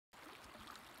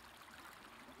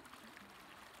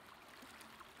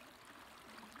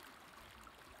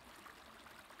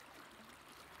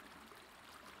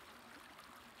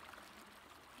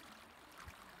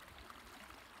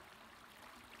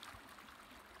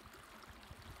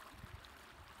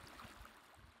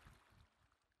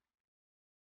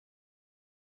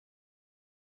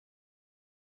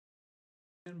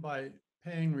by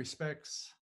paying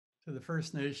respects to the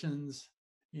First Nations,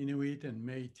 Inuit, and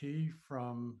Métis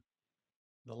from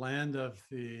the land of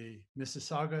the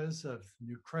Mississaugas of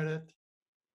New Credit,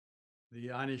 the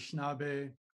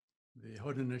Anishinaabe, the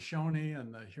Haudenosaunee,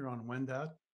 and the Huron-Wendat,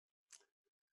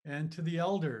 and to the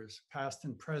elders, past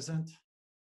and present,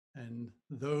 and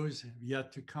those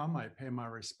yet to come, I pay my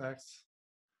respects.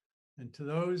 And to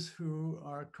those who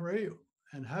are courageous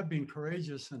and have been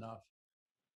courageous enough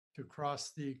to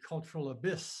cross the cultural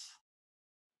abyss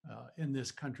in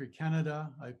this country, Canada,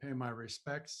 I pay my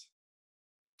respects.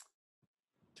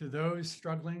 To those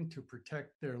struggling to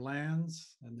protect their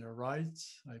lands and their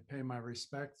rights, I pay my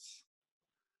respects.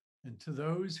 And to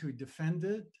those who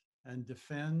defended and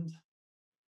defend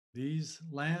these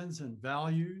lands and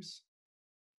values,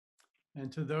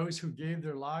 and to those who gave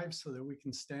their lives so that we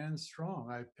can stand strong,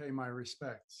 I pay my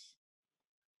respects.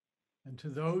 And to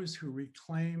those who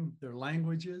reclaim their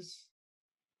languages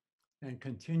and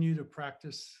continue to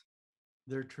practice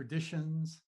their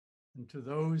traditions, and to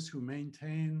those who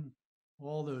maintain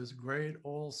all those great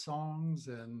old songs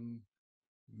and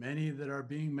many that are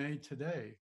being made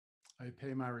today, I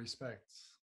pay my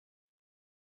respects.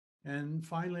 And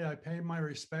finally, I pay my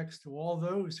respects to all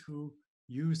those who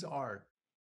use art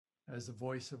as the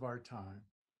voice of our time.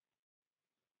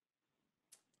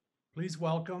 Please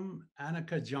welcome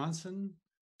Annika Johnson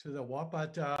to the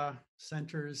Wapatah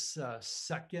Center's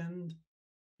second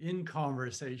In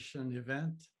Conversation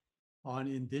event on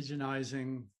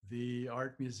Indigenizing, the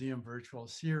Art Museum virtual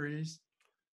series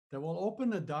that will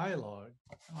open a dialogue,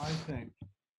 I think,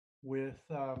 with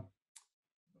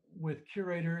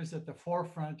curators at the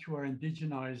forefront who are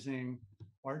indigenizing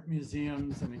art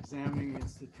museums and examining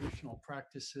institutional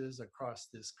practices across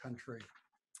this country.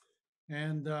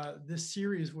 And this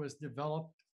series was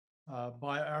developed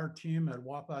by our team at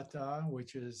Wapatah,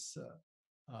 which is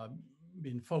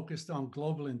been focused on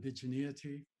global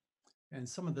indigeneity. And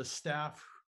some of the staff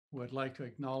who I'd like to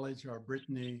acknowledge are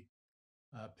Brittany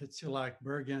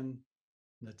Pitsulak-Bergen,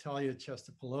 Natalia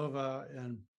Chestopolova,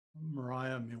 and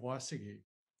Mariah Miwasigi.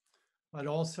 I'd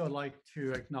also like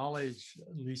to acknowledge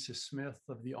Lisa Smith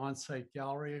of the Onsite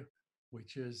Gallery,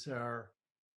 which is our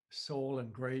sole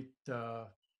and great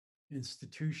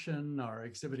institution, our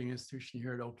exhibiting institution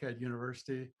here at OCAD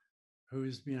University,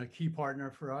 who's been a key partner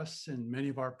for us in many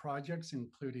of our projects,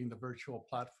 including the virtual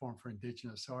platform for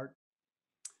Indigenous art.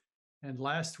 And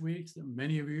last week,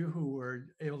 many of you who were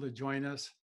able to join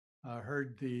us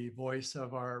heard the voice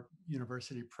of our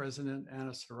university president,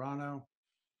 Anna Serrano,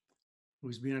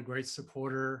 who's been a great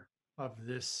supporter of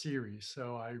this series.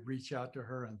 So I reach out to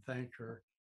her and thank her,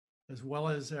 as well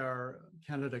as our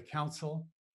Canada Council,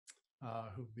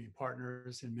 who've been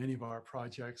partners in many of our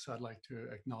projects. I'd like to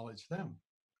acknowledge them.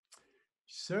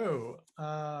 So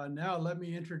now let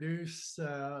me introduce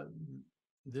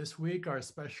this week our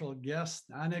special guest,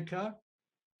 Annika.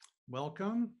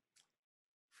 Welcome.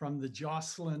 From the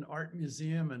Jocelyn Art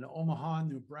Museum in Omaha,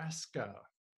 Nebraska,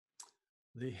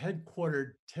 the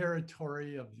headquartered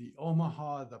territory of the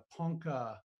Omaha, the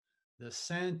Ponca, the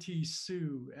Santee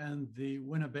Sioux, and the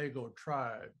Winnebago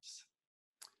tribes.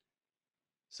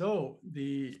 So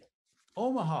the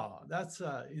Omaha, that's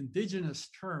an indigenous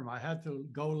term. I had to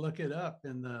go look it up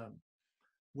in the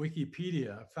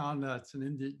Wikipedia. I found that's an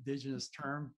indigenous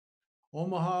term.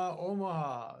 Omaha,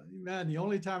 Omaha. Man, the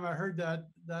only time I heard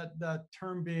that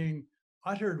term being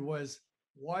uttered was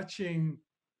watching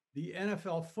the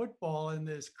NFL football and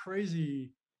this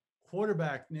crazy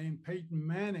quarterback named Peyton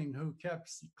Manning, who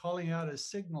kept calling out his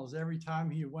signals every time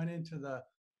he went into the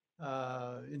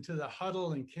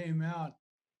huddle and came out.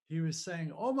 He was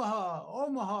saying, Omaha,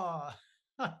 Omaha.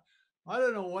 I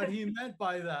don't know what he meant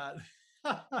by that.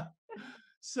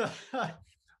 So,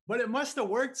 but it must have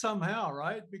worked somehow,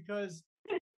 right? Because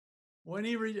when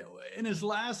he in his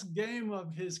last game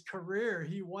of his career,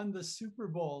 he won the Super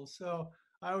Bowl. So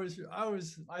I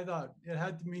thought it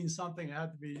had to mean something. It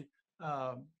had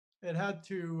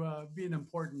to be an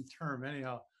important term.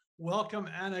 Anyhow, welcome,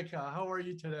 Annika. How are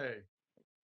you today?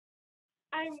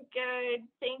 I'm good.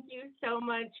 Thank you so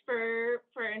much for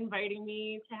inviting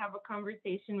me to have a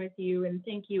conversation with you, and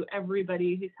thank you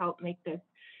everybody who's helped make this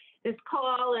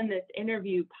call and this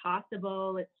interview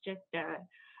possible. It's just a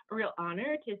real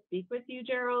honor to speak with you,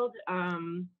 Gerald.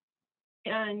 And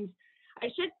I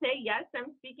should say, yes,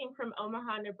 I'm speaking from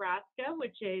Omaha, Nebraska,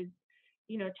 which is,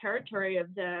 territory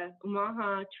of the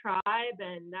Omaha tribe,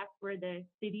 and that's where the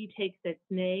city takes its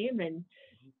name. And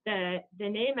the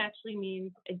name actually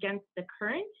means against the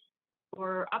current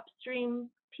or upstream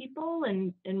people,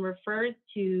 and refers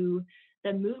to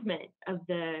the movement of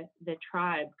the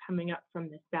tribe coming up from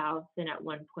the south and at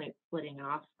one point splitting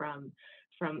off from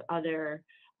from other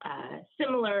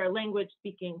similar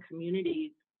language-speaking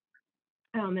communities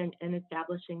and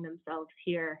establishing themselves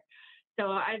here.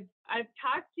 So I've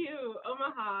talked to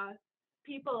Omaha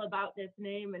people about this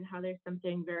name and how there's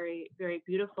something very, very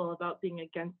beautiful about being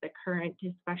against the current,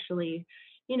 especially,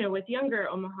 you know, with younger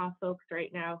Omaha folks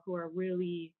right now who are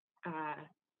really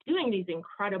doing these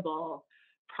incredible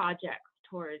projects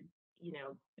towards, you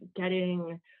know,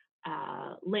 getting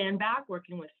land back,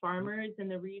 working with farmers in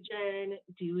the region,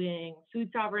 doing food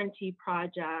sovereignty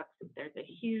projects. There's a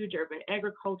huge urban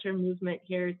agriculture movement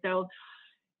here. So,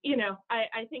 you know,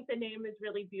 I think the name is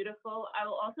really beautiful. I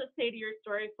will also say to your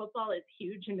story, football is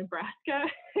huge in Nebraska,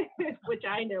 which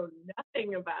I know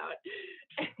nothing about.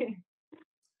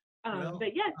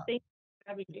 But yes, thank you for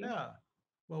having me. Yeah,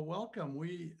 well, welcome.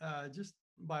 We just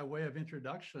by way of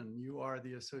introduction, you are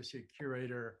the associate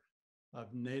curator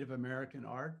of Native American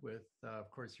art with, of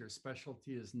course, your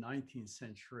specialty is 19th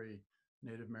century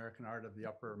Native American art of the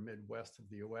upper Midwest of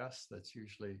the US. That's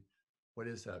usually, what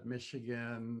is that,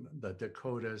 Michigan, the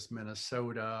Dakotas,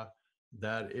 Minnesota,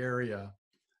 that area.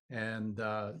 And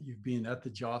you've been at the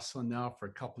Jocelyn now for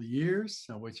a couple of years,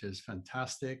 which is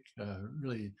fantastic.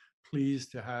 Really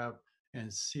pleased to have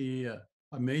and see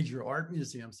a major art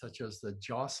museum such as the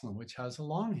Jocelyn, which has a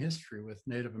long history with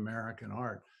Native American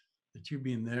art, that you've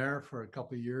been there for a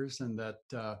couple of years, and that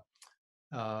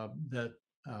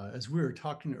as we were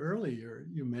talking earlier,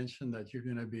 you mentioned that you're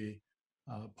going to be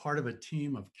part of a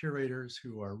team of curators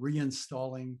who are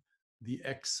reinstalling the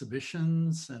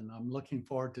exhibitions, and I'm looking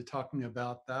forward to talking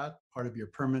about that, part of your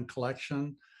permanent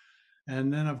collection.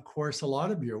 And then, of course, a lot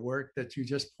of your work that you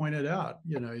just pointed out,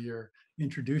 you know, you're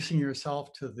introducing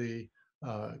yourself to the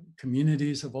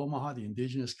communities of Omaha, the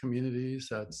indigenous communities.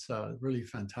 That's really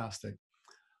fantastic.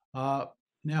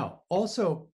 Now,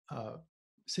 also,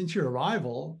 since your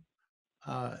arrival,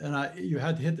 and you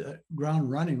had to hit the ground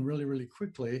running really, really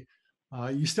quickly,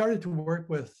 you started to work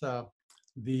with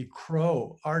the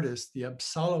Crow artist, the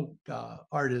Upshaw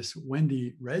artist,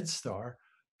 Wendy Red Star,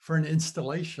 for an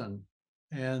installation.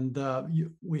 And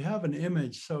we have an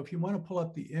image. So if you want to pull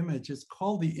up the image, it's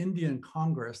called the Indian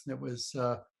Congress, and it was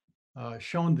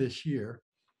shown this year.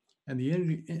 And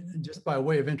just by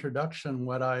way of introduction,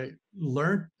 what I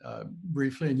learned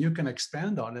briefly, and you can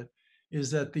expand on it, is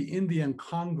that the Indian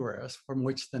Congress, from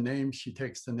which the name she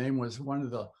takes the name, was one of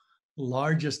the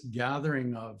largest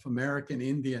gathering of American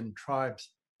Indian tribes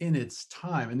in its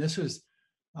time. And this was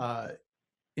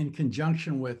in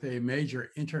conjunction with a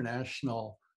major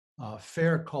international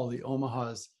fair called the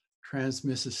Omaha's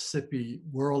Trans-Mississippi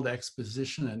World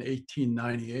Exposition in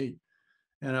 1898.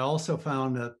 And I also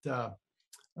found that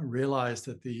I realized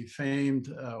that the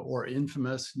famed or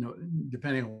infamous, you know,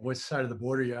 depending on which side of the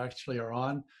border you actually are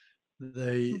on,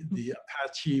 the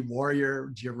Apache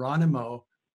warrior Geronimo,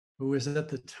 who was at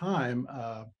the time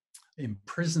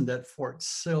imprisoned at Fort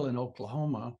Sill in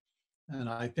Oklahoma. And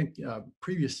I think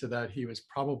previous to that, he was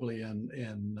probably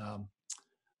in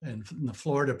the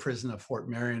Florida prison of Fort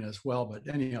Marion as well.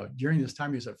 But anyhow, during this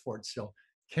time he was at Fort Sill,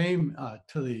 came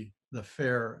to the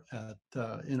fair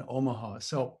in Omaha.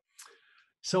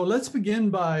 So let's begin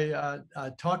by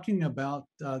talking about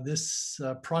this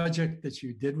project that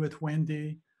you did with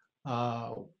Wendy,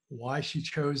 why she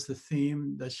chose the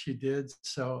theme that she did.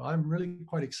 So I'm really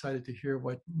quite excited to hear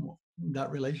what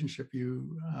that relationship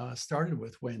you started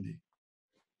with Wendy.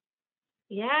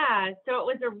 Yeah, so it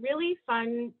was a really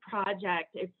fun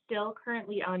project. It's still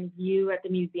currently on view at the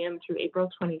museum through April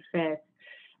 25th.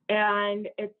 And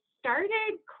it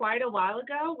started quite a while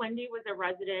ago. Wendy was a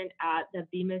resident at the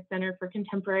Bemis Center for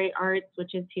Contemporary Arts,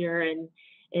 which is here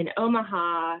in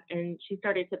Omaha. And she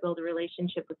started to build a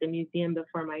relationship with the museum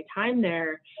before my time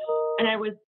there. And I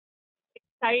was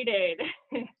excited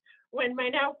when my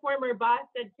now former boss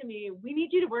said to me, "We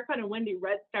need you to work on a Wendy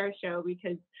Red Star show,"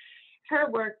 because her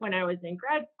work when I was in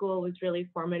grad school was really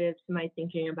formative to my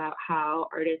thinking about how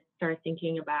artists are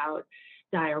thinking about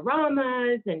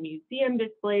dioramas and museum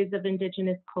displays of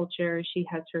Indigenous culture. She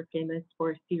has her famous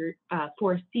Four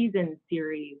Seasons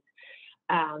series,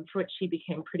 for which she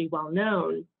became pretty well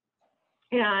known.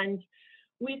 And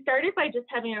we started by just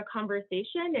having a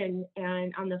conversation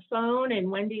and on the phone, and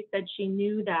Wendy said she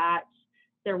knew that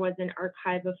there was an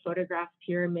archive of photographs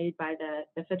here made by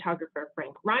the photographer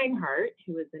Frank Reinhardt,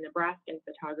 who was a Nebraskan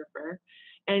photographer,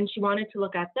 and she wanted to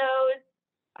look at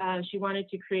those. She wanted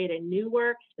to create a new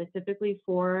work specifically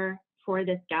for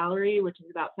this gallery, which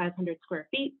is about 500 square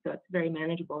feet, so it's a very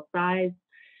manageable size.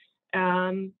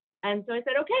 And so I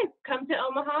said, okay, come to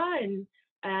Omaha,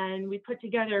 and we put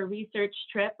together a research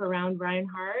trip around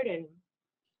Reinhardt and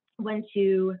went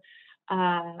to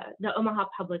the Omaha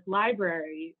Public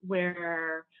Library,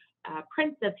 where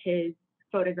prints of his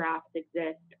photographs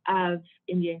exist of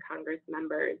Indian Congress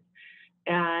members.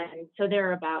 And so there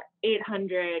are about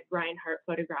 800 Reinhardt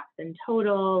photographs in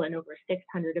total, and over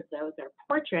 600 of those are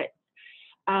portraits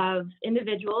of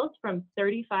individuals from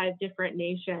 35 different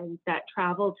nations that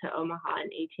traveled to Omaha in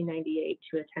 1898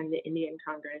 to attend the Indian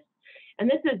Congress. And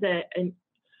this is an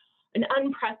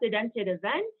unprecedented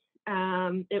event.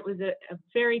 It was a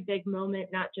very big moment,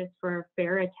 not just for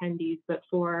fair attendees, but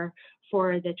for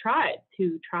the tribes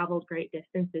who traveled great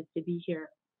distances to be here.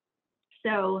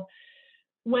 So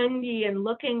Wendy, and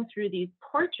looking through these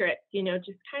portraits, you know,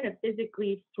 just kind of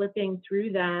physically flipping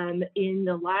through them in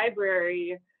the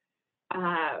library,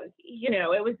 you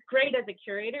know, it was great as a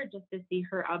curator just to see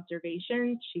her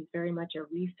observations. She's very much a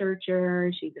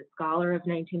researcher. She's a scholar of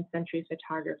 19th century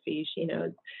photography. She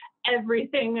knows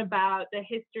everything about the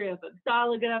history of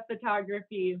Upshaw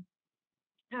photography.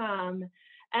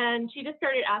 And she just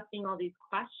started asking all these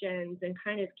questions and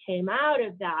kind of came out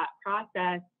of that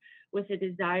process with a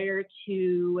desire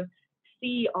to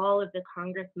see all of the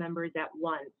Congress members at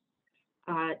once,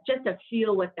 just to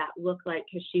feel what that looked like,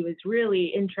 because she was really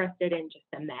interested in just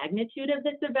the magnitude of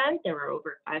this event. There were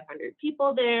over 500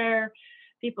 people there.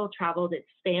 People traveled as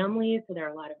families, so there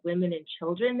are a lot of women and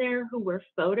children there who were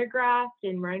photographed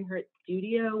in Reinhardt's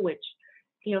studio, which,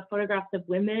 you know, photographs of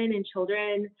women and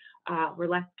children were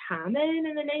less common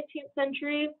in the 19th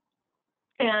century.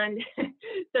 And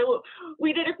so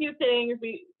we did a few things.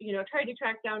 We, you know, tried to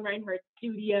track down Reinhardt's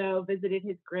studio, visited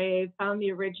his grave, found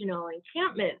the original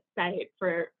encampment site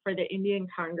for the Indian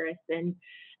Congress. And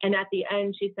at the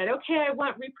end, she said, okay, I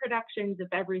want reproductions of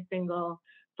every single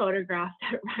photograph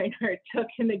that Reinhardt took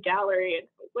in the gallery. And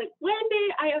I was like, Wendy,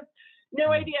 I have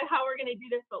no idea how we're going to do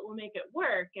this, but we'll make it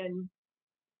work. And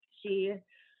she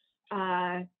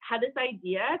had this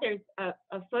idea. There's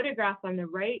a photograph on the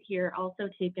right here, also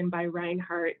taken by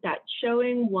Reinhardt, that's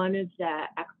showing one of the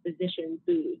exposition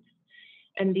booths.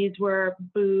 And these were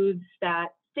booths that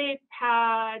states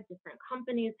had, different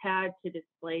companies had to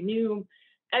display new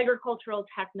agricultural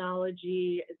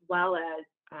technology as well as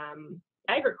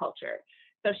agriculture.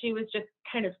 So she was just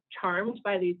kind of charmed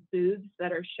by these booths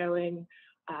that are showing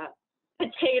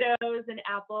potatoes and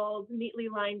apples neatly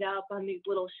lined up on these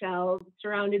little shelves,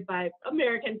 surrounded by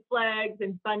American flags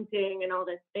and bunting and all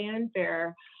this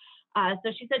fanfare.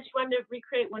 So she said she wanted to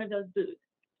recreate one of those booths.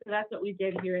 So that's what we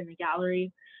did here in the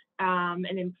gallery. And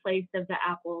in place of the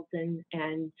apples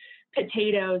and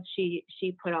potatoes, she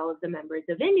put all of the members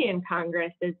of Indian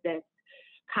Congress as this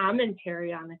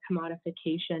commentary on the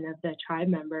commodification of the tribe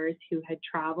members who had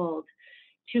traveled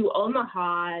to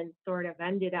Omaha and sort of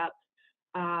ended up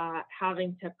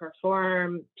having to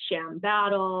perform sham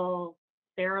battle,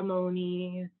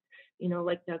 ceremonies, you know,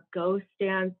 like the ghost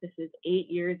dance. This is 8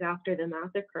 years after the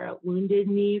massacre at Wounded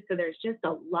Knee. So there's just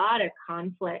a lot of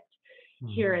conflict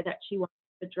here that she wants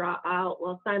to draw out,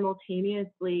 while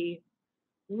simultaneously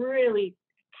really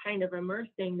kind of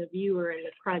immersing the viewer in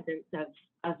the presence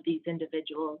of these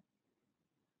individuals.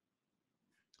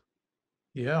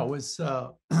 Yeah, it was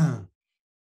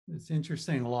it's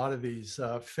interesting. A lot of these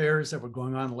fairs that were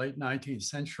going on in the late 19th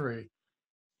century,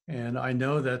 and I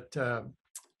know that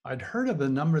I'd heard of a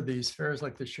number of these fairs,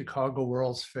 like the Chicago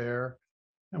World's Fair,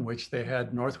 in which they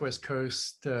had Northwest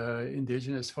Coast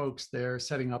indigenous folks there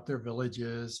setting up their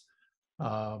villages.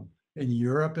 In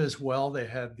Europe as well, they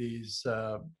had these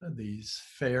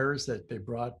fairs that they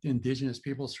brought indigenous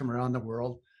peoples from around the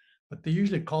world, but they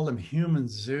usually call them human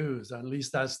zoos. At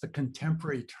least that's the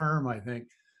contemporary term, I think,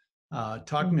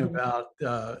 talking about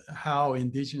how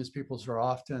indigenous peoples are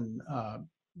often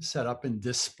set up and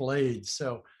displayed.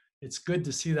 So it's good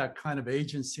to see that kind of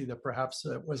agency that perhaps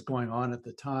was going on at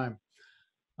the time.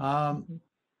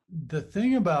 The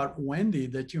thing about Wendy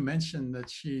that you mentioned, that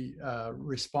she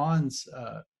responds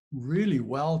really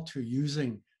well to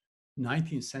using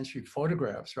 19th century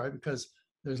photographs, right? Because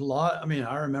there's a lot, I mean,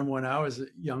 I remember when I was a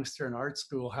youngster in art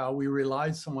school, how we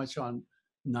relied so much on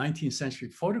 19th century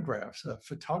photographs of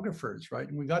photographers, right?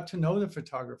 And we got to know the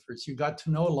photographers. You got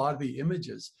to know a lot of the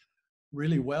images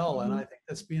really well. And I think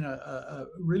that's been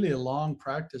really a long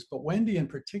practice. But Wendy in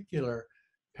particular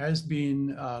has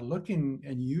been looking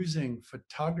and using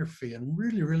photography in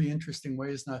really, really interesting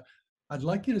ways. Now, I'd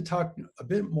like you to talk a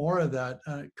bit more of that.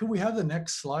 Could we have the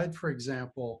next slide, for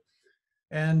example?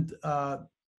 And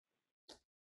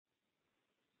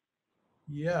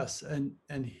yes, and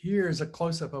here's a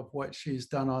close-up of what she's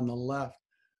done on the left.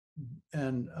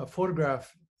 And a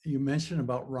photograph you mentioned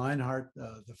about Reinhardt,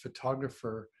 the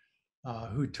photographer,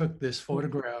 who took this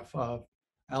photograph of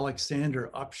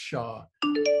Alexander Upshaw.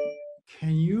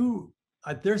 Can you,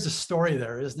 there's a story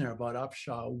there, isn't there, about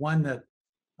Upshaw, one that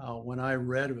when I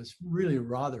read, it was really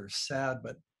rather sad.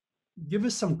 But give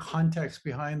us some context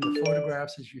behind the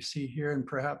photographs as you see here, and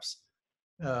perhaps,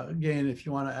 again, if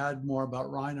you want to add more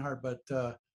about Reinhardt, but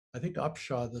I think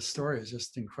Upshaw, the story is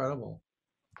just incredible.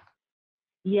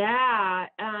 Yeah,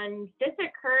 and this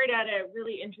occurred at a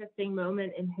really interesting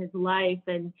moment in his life.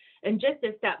 And just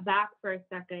to step back for a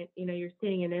second, you know, you're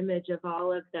seeing an image of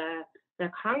all of the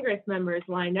Congress members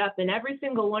lined up, and every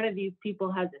single one of these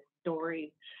people has a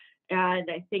story. And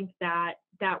I think that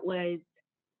was,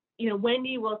 you know,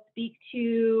 Wendy will speak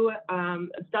to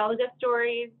Upsalaga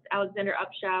stories. Alexander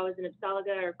Upshaw was an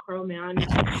Upsalaga or Crow man.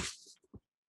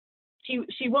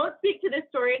 She won't speak to the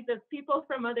stories of people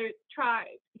from other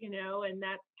tribes, you know, and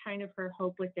that's kind of her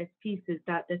hope with this piece, is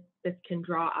that this can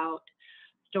draw out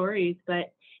stories.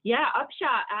 But yeah,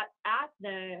 Upshaw at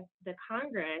the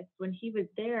Congress, when he was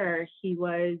there, he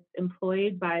was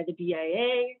employed by the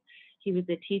BIA. He was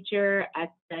a teacher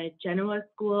at the Genoa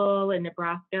School in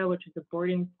Nebraska, which was a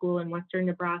boarding school in Western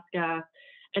Nebraska.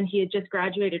 And he had just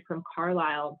graduated from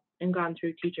Carlisle and gone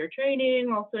through teacher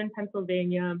training, also in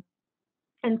Pennsylvania.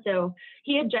 And so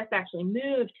he had just actually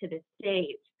moved to the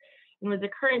States and was a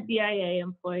current BIA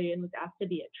employee and was asked to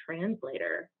be a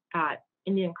translator at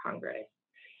Indian Congress.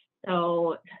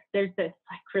 So there's this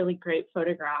like really great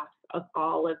photograph of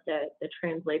all of the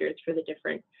translators for the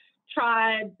different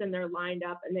tribes, and they're lined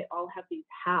up and they all have these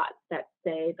hats that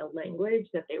say the language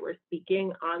that they were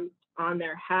speaking on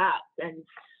their hats. And,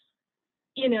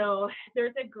 you know,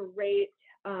 there's a great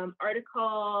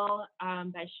article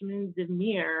by Shimon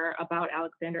Zamir about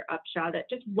Alexander Upshaw that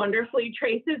just wonderfully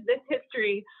traces this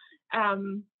history.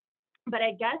 But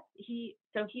I guess he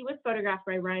was photographed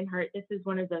by Reinhardt. This is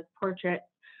one of those portraits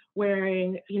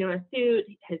wearing, you know, a suit.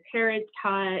 His hair is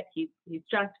cut. He's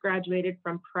just graduated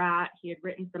from Pratt. He had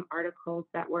written some articles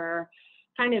that were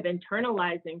kind of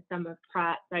internalizing some of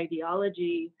Pratt's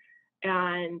ideology.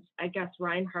 And I guess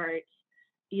Reinhardt,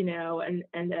 you know, and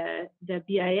the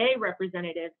BIA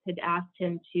representatives had asked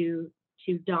him to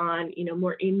don, you know,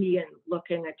 more Indian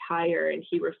looking attire, and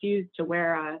he refused to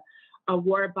wear a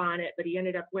war bonnet, but he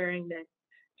ended up wearing this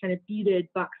kind of beaded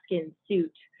buckskin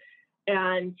suit.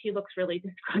 And he looks really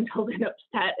disgruntled and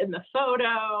upset in the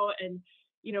photo. And,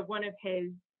 you know, one of his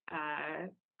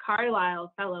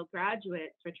Carlisle fellow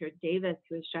graduates, Richard Davis,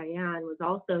 who is Cheyenne, was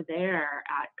also there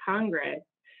at Congress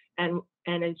and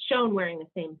is shown wearing the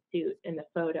same suit in the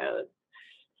photos.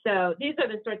 So these are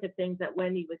the sorts of things that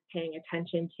Wendy was paying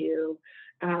attention to,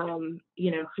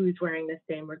 you know, who's wearing the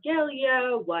same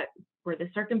regalia, what were the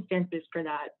circumstances for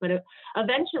that. But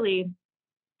eventually,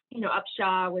 you know,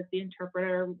 Upshaw was the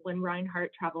interpreter when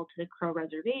Reinhardt traveled to the Crow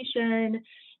Reservation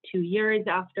 2 years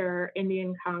after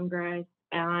Indian Congress,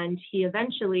 and he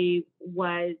eventually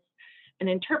was an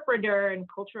interpreter and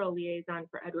cultural liaison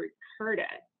for Edward Curtis.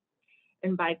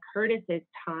 And by Curtis's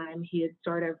time, he had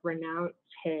sort of renounced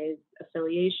his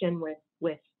affiliation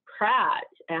with Pratt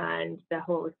and the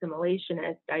whole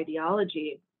assimilationist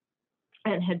ideology,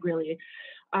 and had really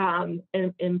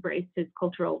embraced his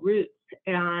cultural roots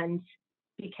and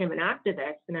became an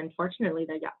activist. And unfortunately,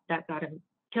 that got him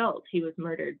killed. He was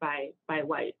murdered by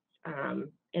whites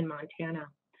in Montana.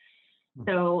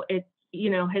 So it's, you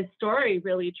know, his story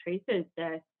really traces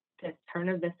this turn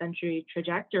of the century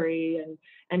trajectory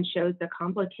and shows the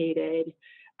complicated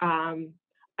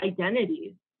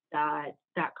identities that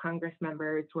Congress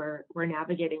members were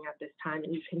navigating at this time.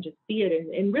 And you can just see it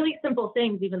in really simple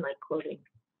things, even like clothing.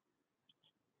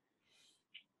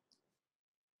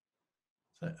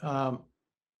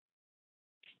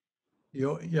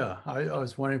 Yeah, I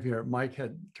was wondering if your mic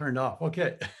had turned off.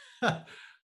 Okay.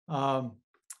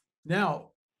 Now,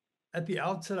 at the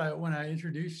outset, when I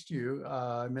introduced you,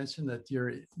 I mentioned that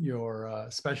your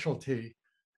specialty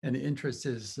and interest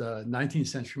is 19th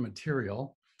century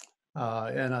material.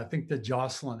 And I think that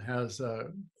Jocelyn has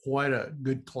quite a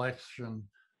good collection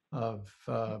of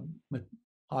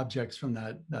objects from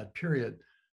that period.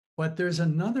 But there's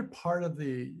another part of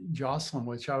the Jocelyn,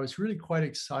 which I was really quite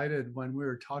excited when we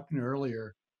were talking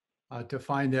earlier to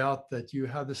find out that you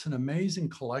have an amazing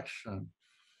collection.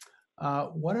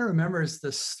 What I remember is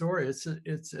this story.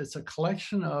 It's a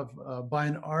collection of by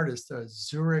an artist, a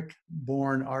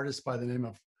Zurich-born artist by the name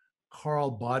of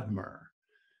Karl Bodmer.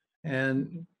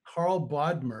 And Karl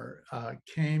Bodmer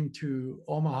came to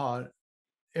Omaha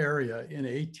area in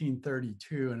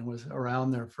 1832 and was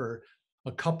around there for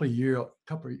a couple of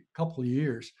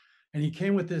years. And he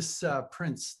came with this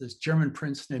prince, this German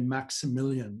prince named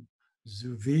Maximilian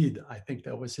Zuvid, I think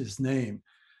that was his name.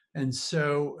 And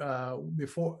so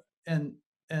and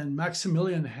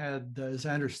Maximilian had, as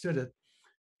I understood it,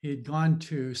 he had gone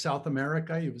to South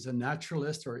America. He was a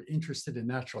naturalist or interested in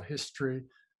natural history.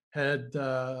 had,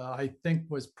 I think,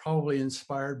 was probably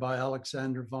inspired by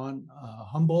Alexander von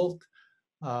Humboldt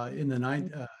in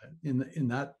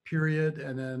that period,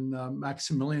 and then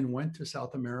Maximilian went to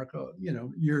South America,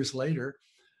 years later.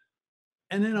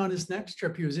 And then on his next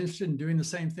trip, he was interested in doing the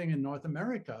same thing in North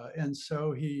America, and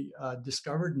so he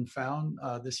discovered and found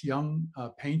this young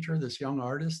painter, this young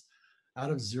artist out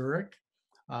of Zurich,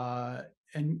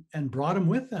 and brought him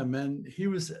with him. And he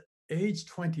was age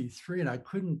 23, and I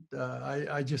couldn't.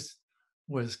 I just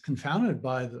was confounded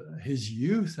by his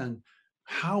youth and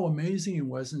how amazing he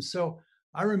was. And so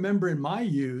I remember in my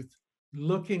youth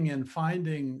looking and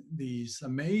finding these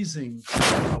amazing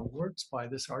works by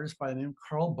this artist by the name of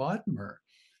Karl Bodmer.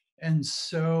 And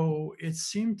so it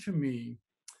seemed to me,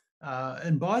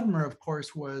 and Bodmer, of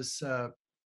course,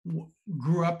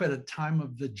 grew up at a time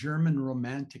of the German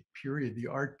Romantic period, the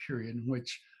art period, in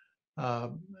which,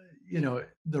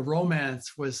 the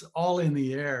romance was all in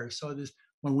the air. So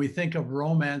when we think of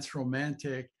romance,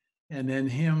 romantic, and then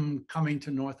him coming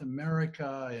to North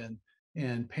America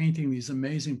and painting these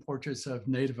amazing portraits of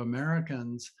Native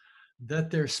Americans, that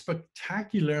they're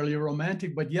spectacularly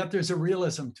romantic, but yet there's a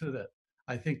realism to that.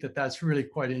 I think that that's really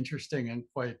quite interesting and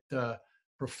quite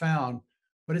profound.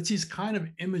 But it's these kind of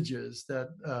images that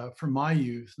for my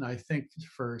youth, and I think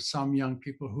for some young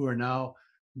people who are now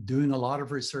doing a lot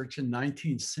of research in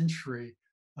 19th century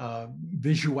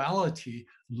visuality,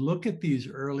 look at these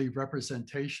early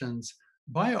representations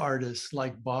by artists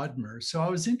like Bodmer. So I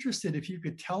was interested if you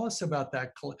could tell us about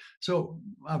that. So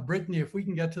Brittany, if we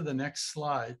can get to the next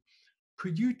slide,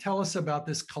 could you tell us about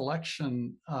this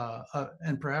collection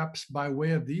and perhaps by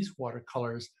way of these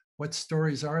watercolors, what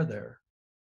stories are there?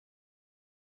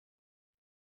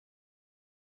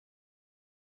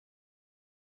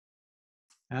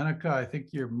 Annika, I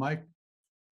think your mic,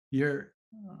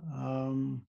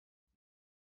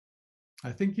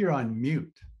 I think you're on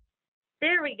mute.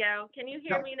 There we go. Can you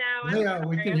hear me now? Yeah,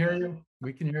 we can hear you.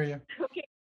 We can hear you. Okay.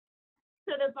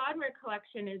 So the Bodmer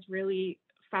collection is really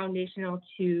foundational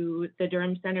to the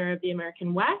Durham Center of the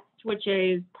American West, which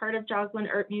is part of Joslin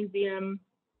Art Museum.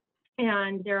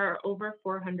 And there are over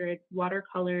 400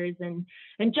 watercolors, and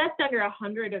just under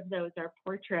 100 of those are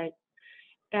portraits.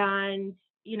 And,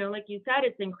 like you said,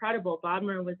 it's incredible.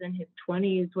 Bodmer was in his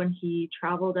 20s when he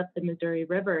traveled up the Missouri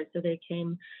River. So they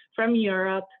came from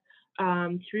Europe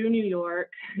through New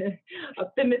York,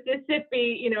 up the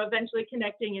Mississippi, eventually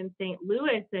connecting in St.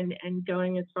 Louis and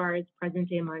going as far as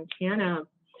present-day Montana.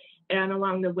 And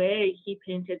along the way, he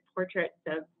painted portraits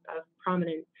of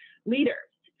prominent leaders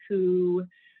who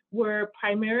were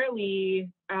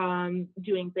primarily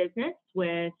doing business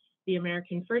with the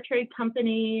American Fur Trade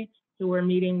Company, who were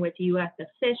meeting with U.S.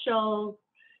 officials.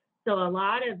 So a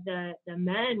lot of the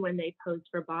men, when they pose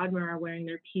for Bodmer, are wearing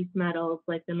their peace medals,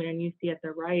 like the man you see at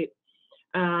the right,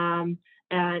 and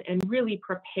really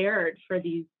prepared for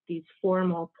these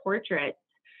formal portraits.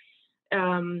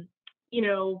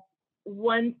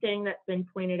 One thing that's been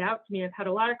pointed out to me, I've had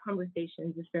a lot of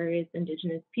conversations with various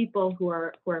Indigenous people who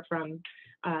are from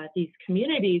these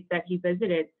communities that he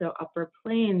visited, so Upper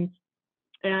Plains,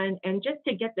 and just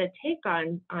to get the take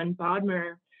on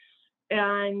Bodmer,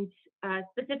 and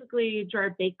specifically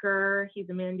Gerard Baker. He's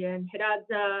a Mandan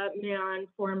Hidatsa man,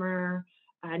 former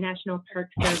National Park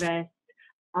Service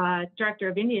Director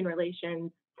of Indian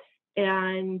Relations,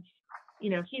 and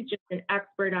he's just an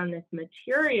expert on this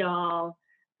material.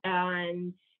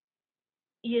 And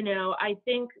I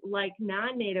think, like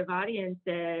non-Native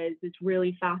audiences, is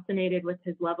really fascinated with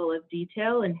his level of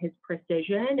detail and his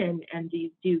precision, and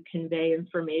these do convey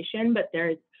information, but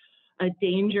there's a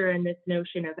danger in this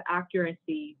notion of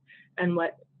accuracy. And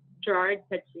what Gerard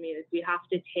said to me is we have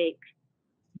to take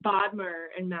Bodmer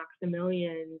and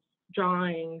Maximilian's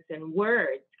drawings and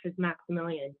words, because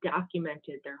Maximilian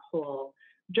documented their whole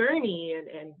journey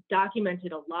and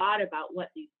documented a lot about what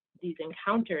these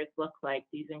encounters look like,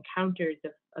 these encounters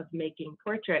of making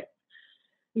portraits.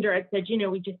 And Gerard said,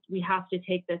 we have to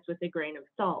take this with a grain of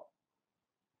salt.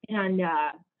 And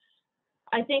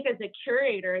I think as a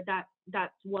curator,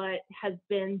 that's what has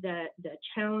been the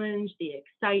challenge, the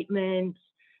excitement.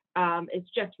 It's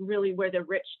just really where the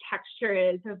rich texture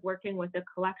is of working with a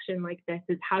collection like this,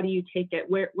 is how do you take it?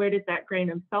 Where does that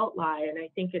grain of salt lie? And I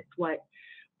think it's what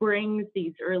brings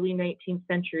these early 19th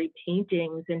century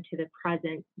paintings into the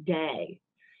present day.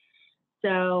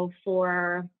 So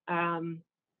I'm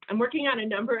working on a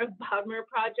number of Bodmer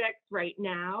projects right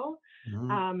now,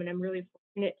 and I'm really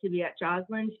fortunate to be at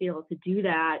Joslin to be able to do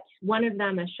that. One of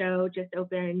them, a show just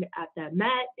opened at the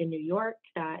Met in New York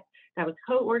that was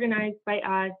co-organized by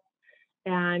us,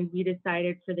 and we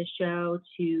decided for the show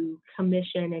to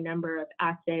commission a number of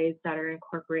essays that are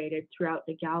incorporated throughout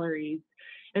the galleries.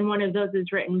 And one of those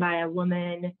is written by a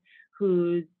woman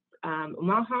who's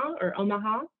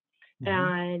Omaha,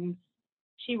 and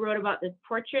she wrote about this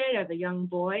portrait of a young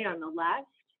boy on the left.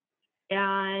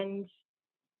 And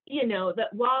you know, the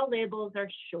wall labels are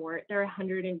short, they're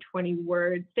 120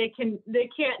 words. They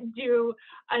can't do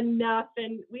enough.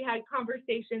 And we had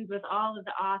conversations with all of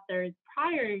the authors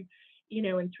prior, you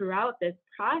know, and throughout this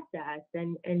process.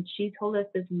 And she told us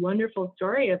this wonderful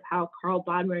story of how Karl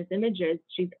Bodmer's images,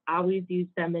 she's always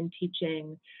used them in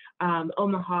teaching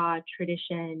Omaha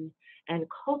tradition and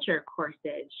culture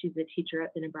courses. She's a teacher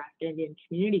at the Nebraska Indian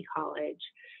Community College.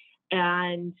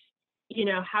 And, you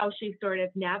know, how she sort of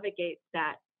navigates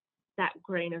that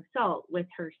grain of salt with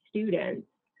her students.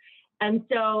 And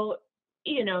so,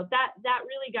 you know, that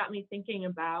really got me thinking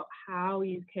about how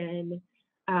you can,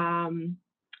 how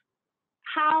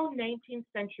 19th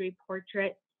century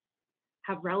portraits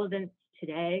have relevance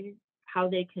today, how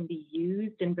they can be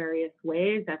used in various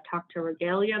ways. I've talked to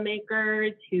regalia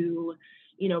makers who,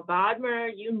 you know, Bodmer,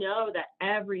 you know that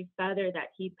every feather that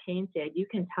he painted, you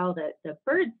can tell that the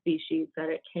bird species that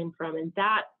it came from, and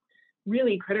that's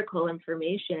really critical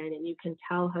information. And you can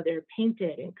tell how they're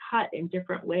painted and cut in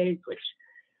different ways,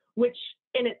 which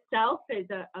in itself is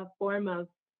a form of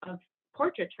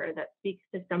portraiture that speaks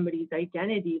to somebody's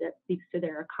identity, that speaks to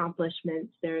their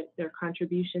accomplishments, their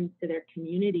contributions to their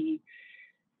community.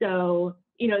 So,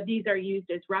 you know, these are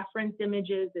used as reference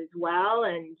images as well,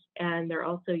 and they're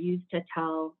also used to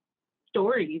tell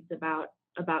stories about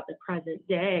the present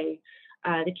day.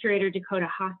 The curator, Dakota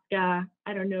Haska,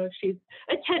 I don't know if she's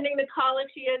attending the call. If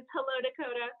she is, hello,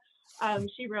 Dakota.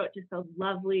 She wrote just a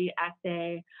lovely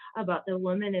essay about the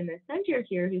woman in the center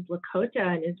here who's Lakota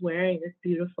and is wearing this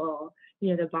beautiful,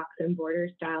 you know, the box and border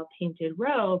style painted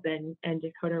robe. And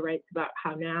Dakota writes about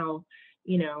how now,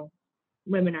 you know,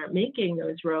 women aren't making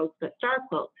those robes, but star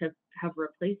quilts have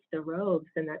replaced the robes,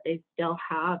 and that they still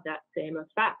have that same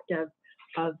effect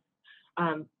of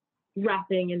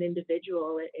wrapping an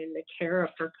individual in the care of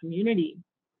her community.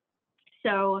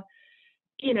 So,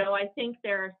 you know, I think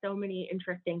there are so many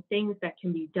interesting things that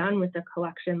can be done with a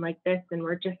collection like this, and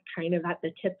we're just kind of at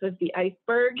the tip of the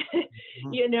iceberg.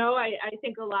 You know, I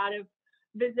think a lot of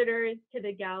visitors to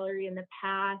the gallery in the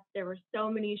past, there were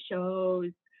so many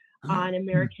shows on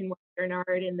American Western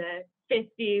art in the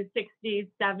 50s, 60s,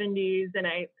 70s, and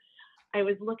I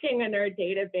was looking in our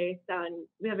database on,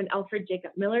 we have an Alfred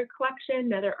Jacob Miller collection,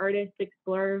 another artist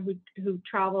explorer who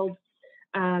traveled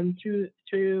through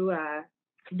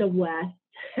the West,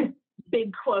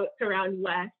 big quotes around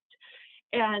West.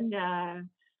 And,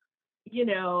 you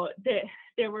know,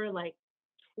 there were like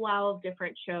 12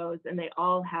 different shows, and they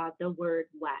all had the word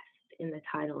West in the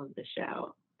title of the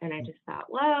show. And I just thought,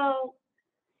 well,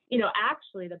 you know,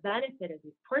 actually the benefit of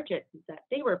these portraits is that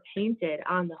they were painted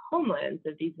on the homelands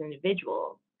of these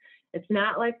individuals. It's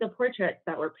not like the portraits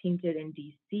that were painted in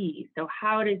DC. So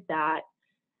how does that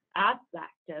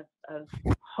aspect of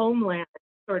homeland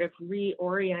sort of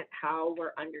reorient how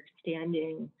we're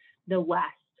understanding the West,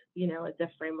 you know, as a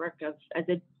framework as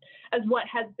what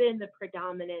has been the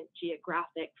predominant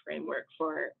geographic framework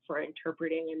for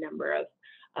interpreting a number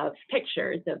of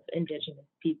pictures of Indigenous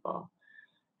people.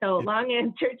 So long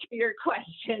answer to your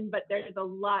question, but there's a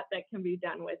lot that can be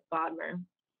done with Bodmer.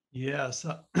 Yes,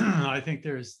 I think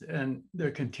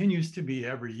there continues to be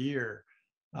every year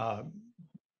an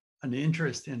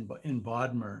interest in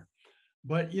Bodmer.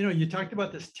 But, you know, you talked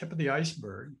about this tip of the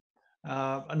iceberg.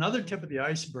 Another tip of the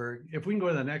iceberg, if we can go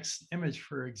to the next image,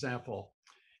 for example,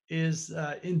 is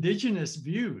Indigenous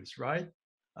views, right?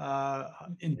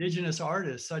 Indigenous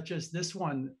artists, such as this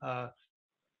one.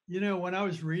 You know, when I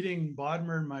was reading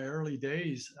Bodmer in my early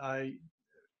days, I,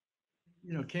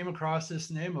 you know, came across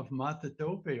this name of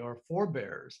Mató-Tópe, or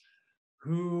forebears,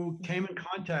 who came in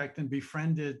contact and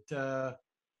befriended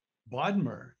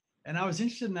Bodmer. And I was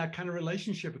interested in that kind of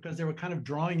relationship because they were kind of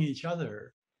drawing each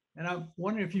other. And I'm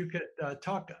wondering if you could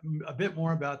talk a bit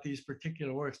more about these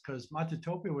particular works, because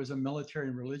Mató-Tópe was a military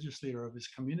and religious leader of his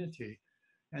community.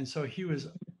 And so he was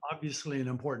obviously an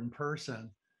important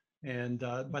person. And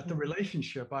but the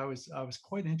relationship, I was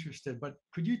quite interested. But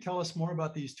could you tell us more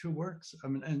about these two works? I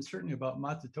mean, and certainly about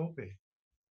Mató-Tópe.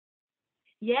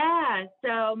 Yeah,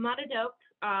 so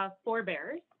Mató-Tópe,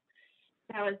 forebears,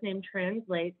 how his name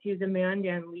translates. He was a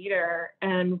Mandan leader,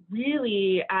 and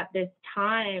really at this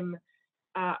time,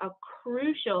 a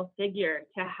crucial figure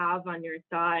to have on your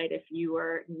side if you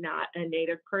were not a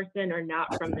Native person or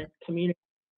not from this community.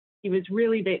 He was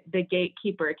really the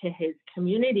gatekeeper to his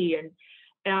community,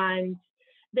 and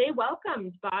they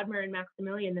welcomed Bodmer and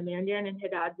Maximilian, the Mandan and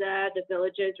Hidatsa. The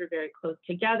villages were very close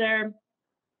together.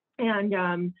 And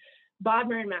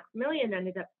Bodmer and Maximilian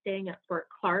ended up staying at Fort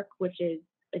Clark, which is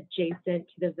adjacent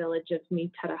to the village of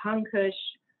Mató-Tópe, which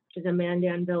is a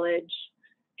Mandan village.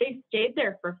 They stayed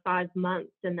there for 5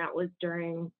 months, and that was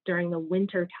during the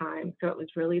winter time. So it was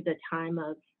really the time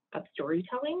of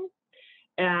storytelling.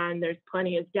 And there's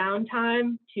plenty of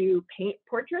downtime to paint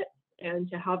portraits and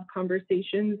to have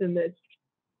conversations in this,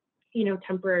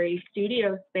 temporary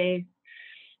studio space.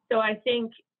 So I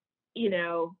think,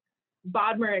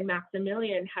 Bodmer and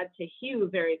Maximilian had to hew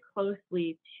very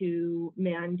closely to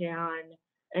Mandan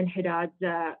and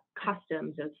Hidatsa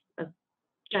customs of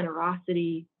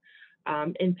generosity,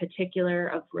 in particular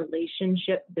of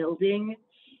relationship building.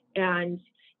 And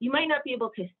you might not be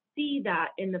able to see that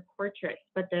in the portraits,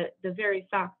 but the very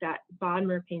fact that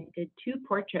Bodmer painted 2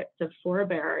 portraits of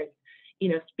forebears,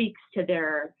 speaks to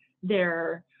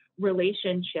their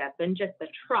relationship and just the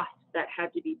trust that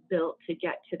had to be built to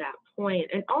get to that point.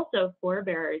 And also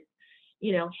forebears,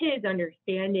 his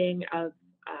understanding of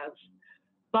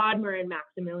Bodmer and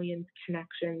Maximilian's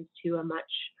connections to a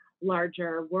much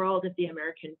larger world of the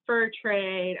American fur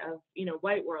trade, of,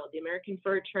 white world, the American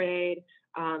fur trade,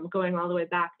 going all the way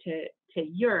back to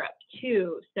Europe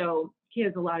too. So he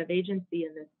has a lot of agency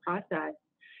in this process.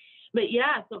 But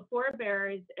yeah, so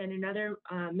forebears and another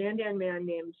Mandan man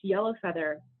named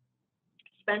Yellowfeather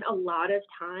spent a lot of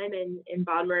time in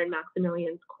Bodmer and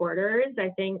Maximilian's quarters. I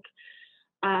think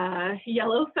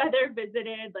Yellowfeather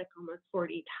visited like almost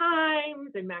 40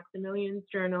 times, and Maximilian's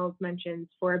journals mentions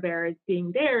forebears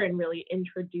being there and really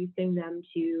introducing them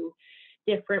to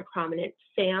different prominent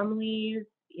families.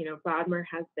 Bodmer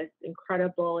has this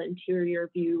incredible interior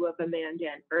view of a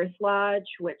Mandan earth lodge,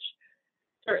 which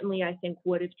certainly I think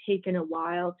would have taken a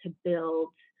while to build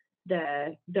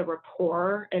the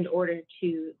rapport in order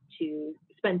to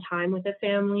spend time with a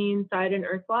family inside an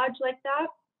earth lodge like that.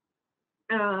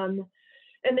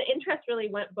 And the interest really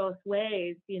went both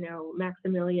ways.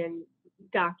 Maximilian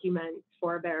documents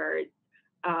forebears,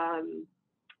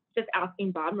 just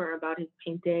asking Bodmer about his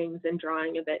paintings and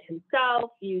drawing of it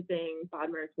himself, using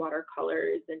Bodmer's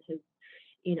watercolors and his,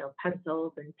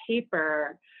 pencils and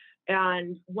paper.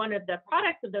 And one of the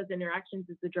products of those interactions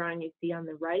is the drawing you see on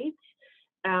the right.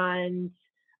 And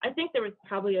I think there was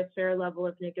probably a fair level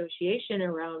of negotiation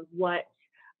around what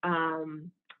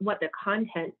the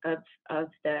content of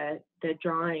the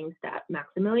drawings that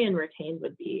Maximilian retained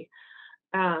would be.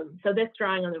 So this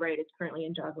drawing on the right is currently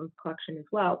in Joslin's collection as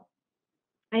well.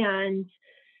 And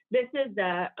this is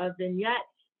a vignette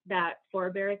that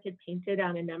forebears had painted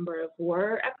on a number of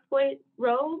war exploit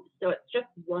robes. So it's just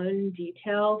one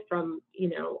detail from,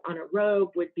 on a robe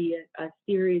would be a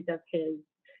series of his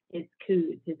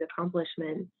coups, his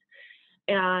accomplishments.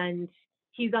 And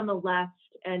he's on the left,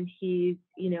 and he's,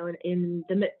 in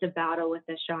the midst of battle with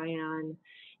the Cheyenne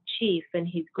chief, and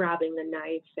he's grabbing the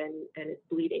knife and is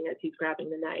bleeding as he's grabbing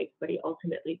the knife, but he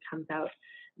ultimately comes out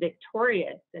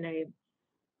victorious. And I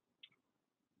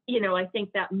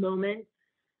think that moment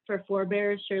for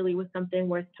forebears surely was something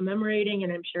worth commemorating,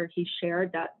 and I'm sure he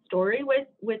shared that story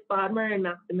with Bodmer and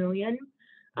Maximilian.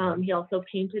 He also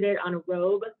painted it on a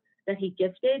robe that he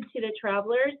gifted to the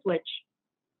travelers, which,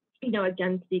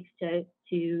 again speaks to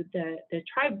the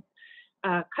tribe's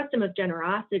custom of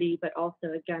generosity, but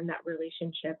also again that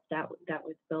relationship that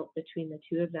was built between the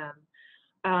two of them.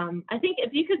 I think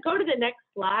if you could go to the next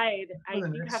slide, I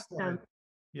do have some.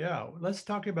 Yeah, let's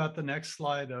talk about the next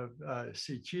slide of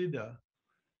Síh-Chidä,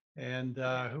 and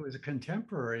who is a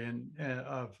contemporary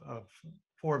of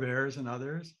forebears and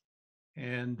others.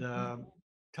 And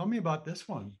tell me about this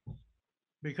one,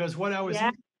 because what I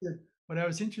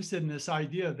was interested in this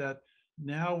idea that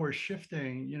now we're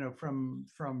shifting, from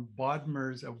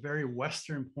Bodmer's a very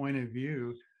Western point of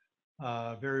view,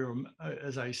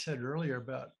 as I said earlier,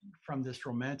 about from this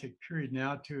romantic period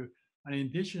now to an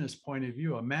indigenous point of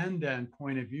view, a Mandan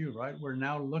point of view, right? We're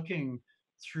now looking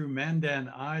through Mandan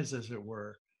eyes, as it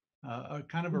were, a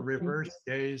kind of a reverse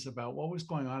gaze about what was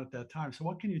going on at that time. So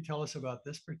what can you tell us about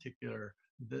this particular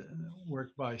work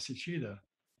by Síh-Chidä?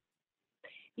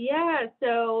 Yeah,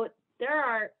 so there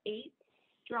are 8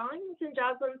 drawings in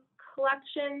Joslin's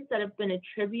collections that have been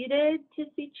attributed to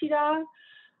Síh-Chidä.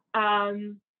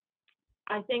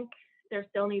 I think there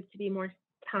still needs to be more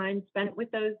time spent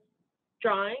with those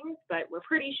drawings, but we're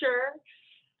pretty sure.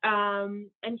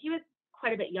 And he was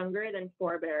quite a bit younger than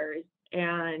forebears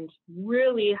and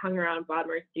really hung around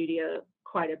Bodmer's studio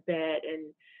quite a bit,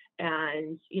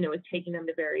 and was taking them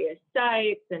to various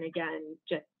sites, and again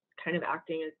just kind of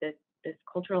acting as this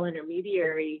cultural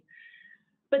intermediary.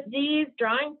 But these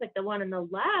drawings, like the one on the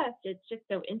left, it's just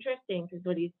so interesting because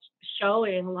what he's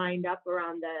showing lined up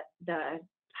around the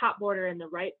top border and the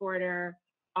right border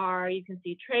are, you can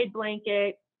see trade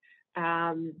blankets,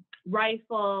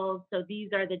 rifles. So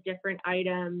these are the different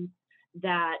items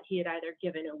that he had either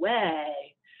given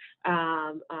away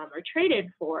or traded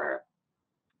for.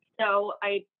 So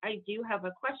I do have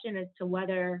a question as to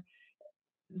whether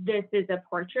this is a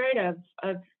portrait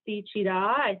of Síh-Chidä.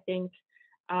 I think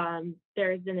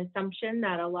there's an assumption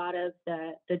that a lot of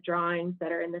the drawings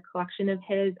that are in the collection of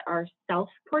his are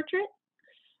self-portraits.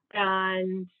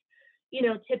 And, you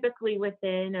know, typically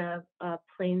within a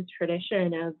Plains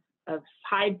tradition of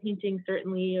hide painting,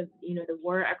 certainly, of, you know, the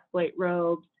war exploit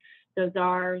robes, those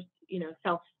are, you know,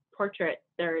 self-portraits.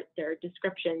 They're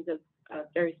descriptions of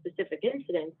very specific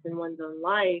incidents in one's own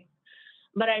life.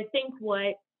 But I think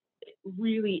what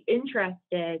really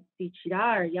interested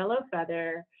Síh-Chidä or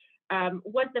Yellowfeather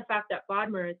was the fact that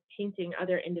Bodmer is painting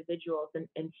other individuals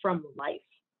and from life.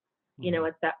 Mm-hmm. You know,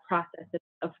 it's that process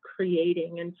of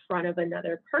creating in front of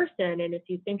another person. And if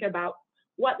you think about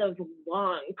what those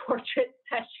long portrait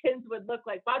sessions would look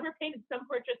like, Bodmer painted some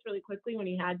portraits really quickly when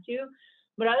he had to,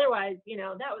 but otherwise, you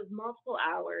know, that was multiple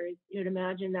hours. You'd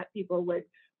imagine that people would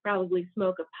probably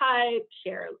smoke a pipe,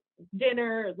 share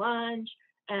dinner, lunch,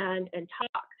 and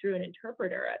talk through an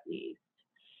interpreter at least.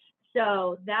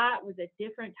 So that was a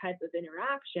different type of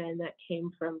interaction that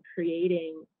came from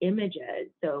creating images.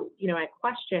 So, you know, I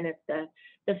question if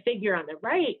the figure on the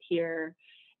right here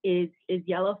is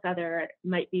Yellowfeather. It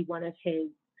might be one of his,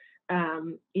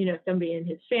 you know, somebody in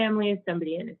his family,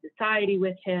 somebody in his society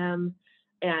with him.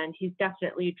 And he's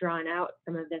definitely drawn out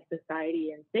some of the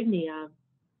society insignia,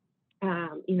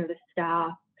 you know, the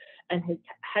staff and his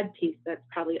headpiece that's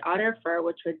probably otter fur,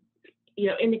 which would, you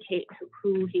know, indicate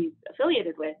who he's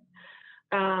affiliated with.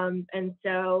 And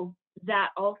so that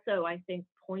also, I think,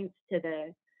 points to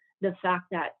the fact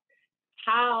that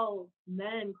how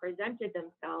men presented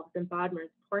themselves in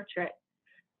Bodmer's portrait,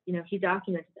 you know, he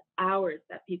documented the hours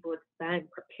that people would spend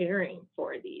preparing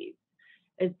for these,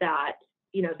 is that,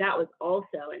 you know, that was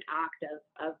also an act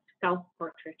of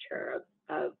self-portraiture,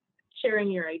 of sharing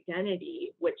your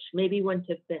identity, which maybe wouldn't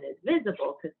have been as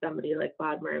visible to somebody like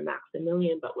Bodmer and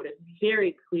Maximilian, but would have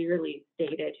very clearly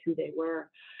stated who they were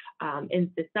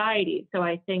in society. So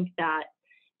I think that,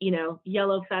 you know,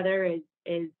 Yellowfeather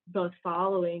is both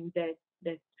following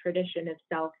this tradition of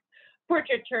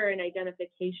self-portraiture and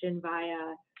identification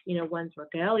via, you know, one's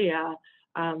regalia,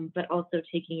 but also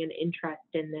taking an interest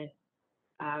in this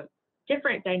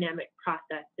different dynamic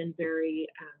process and very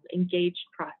engaged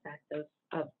process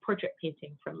of portrait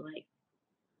painting from life.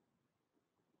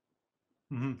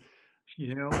 Mm-hmm.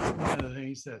 You know, one of the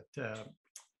things that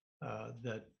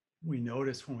that we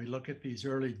notice when we look at these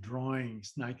early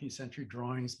drawings, 19th century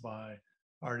drawings by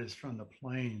artists from the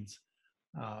Plains,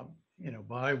 you know,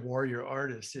 by warrior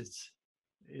artists,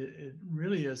 it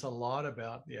really is a lot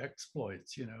about the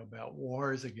exploits, you know, about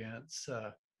wars against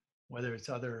whether it's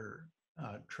other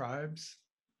tribes,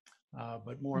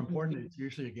 but more importantly, it's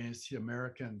usually against the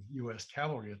American U.S.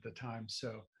 cavalry at the time.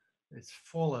 So it's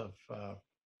full of,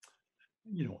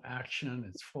 you know, action.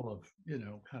 It's full of, you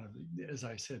know, kind of, as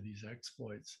I said, these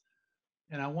exploits.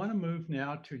 And I want to move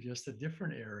now to just a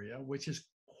different area, which is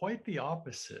quite the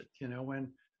opposite. You know, when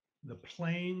the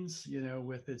Plains, you know,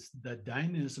 with the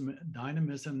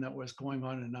dynamism that was going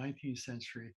on in the 19th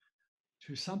century,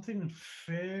 to something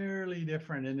fairly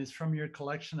different. And it's from your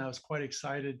collection. I was quite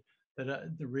excited to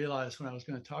realize when I was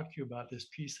going to talk to you about this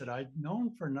piece that I'd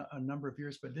known for a number of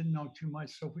years, but didn't know too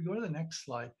much. So if we go to the next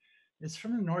slide, it's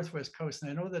from the Northwest Coast.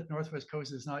 And I know that Northwest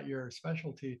Coast is not your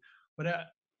specialty, but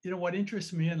you know, what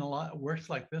interests me in a lot of works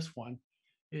like this one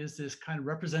is this kind of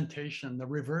representation, the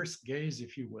reverse gaze,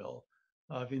 if you will,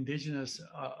 of Indigenous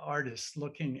artists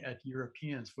looking at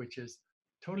Europeans, which is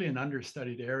totally an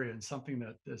understudied area and something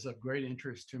that is of great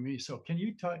interest to me. So can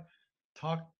you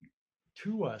talk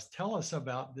to us, tell us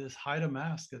about this Haida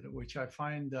mask, which I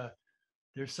find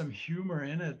there's some humor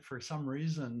in it for some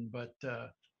reason, but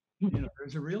you know,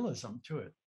 there's a realism to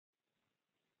it.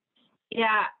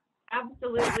 Yeah,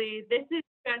 absolutely. This is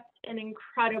just an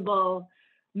incredible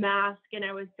mask, and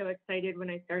I was so excited when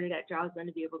I started at Joslin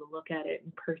to be able to look at it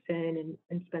in person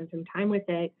and spend some time with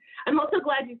it. I'm also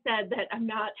glad you said that I'm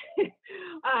not a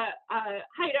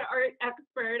Haida art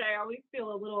expert. I always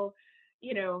feel a little,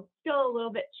 you know, still a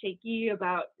little bit shaky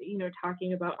about, you know,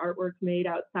 talking about artwork made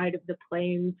outside of the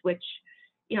Plains, which,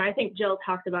 you know, I think Jill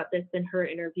talked about this in her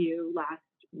interview last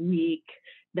week,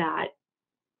 that,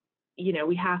 you know,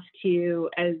 we have to,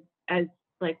 as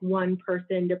like one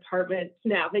person departments,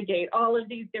 navigate all of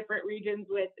these different regions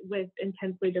with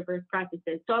intensely diverse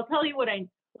practices. So I'll tell you what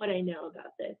what I know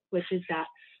about this, which is that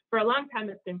for a long time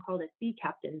it's been called a sea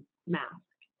captain's mask.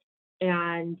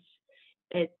 And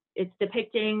it's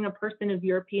depicting a person of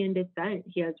European descent.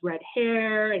 He has red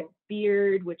hair and a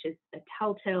beard, which is a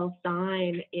telltale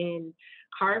sign in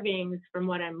carvings from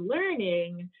what I'm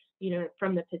learning,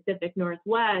 from the Pacific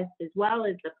Northwest, as well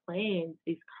as the plains,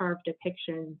 these carved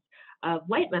depictions of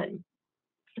white men.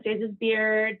 So there's his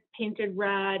beard painted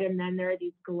red, and then there are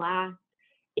these glass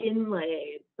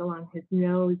inlays along his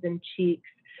nose and cheeks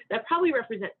that probably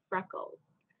represent freckles.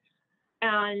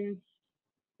 And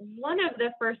one of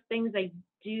the first things I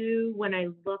do when I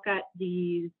look at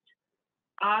these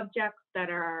objects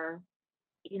that are,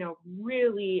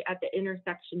 really at the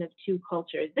intersection of two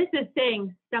cultures, this is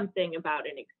saying something about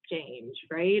an exchange,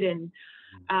 right? And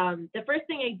the first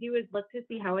thing I do is look to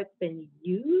see how it's been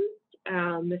used.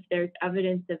 If there's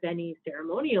evidence of any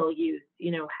ceremonial use,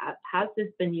 has this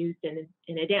been used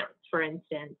in a dance, for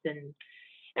instance?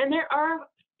 And there are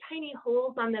tiny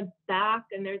holes on the back,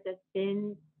 and there's a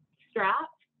thin strap,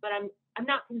 but I'm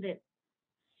not convinced.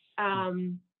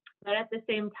 But at the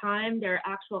same time, there are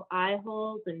actual eye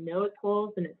holes and nose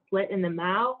holes and a slit in the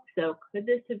mouth. So could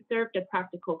this have served a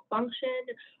practical function,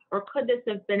 or could this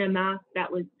have been a mask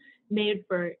that was made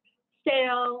for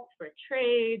sale, for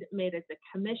trade, made as a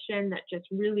commission that just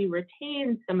really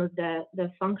retains some of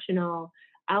the functional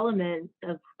elements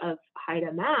of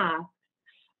Haida masks,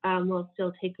 while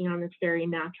still taking on this very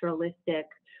naturalistic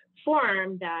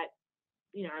form that,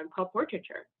 I would call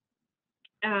portraiture.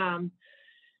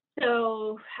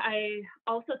 So I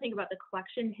also think about the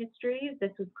collection history.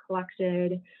 This was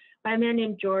collected by a man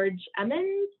named George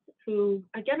Emmons, who,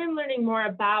 again, I'm learning more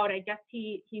about. I guess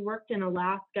he worked in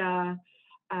Alaska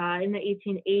in the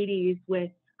 1880s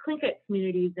with Tlingit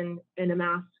communities and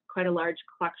amassed quite a large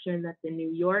collection that's in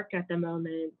New York at the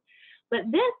moment.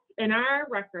 But this, in our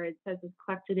records, says it's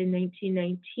collected in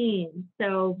 1919.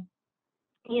 So,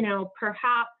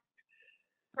 perhaps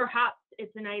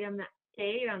it's an item that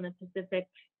stayed on the Pacific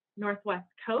Northwest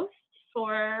coast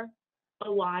for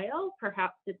a while.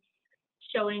 Perhaps it's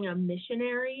showing a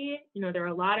missionary. There are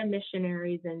a lot of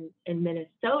missionaries in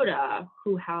Minnesota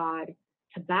who had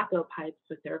tobacco pipes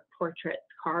with their portraits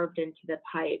carved into the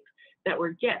pipe that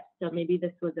were gifts. So maybe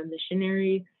this was a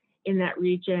missionary in that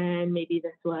region. Maybe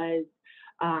this was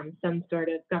some sort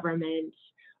of government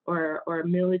or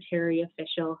military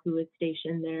official who was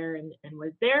stationed there and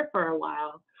was there for a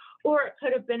while. Or it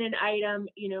could have been an item,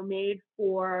 made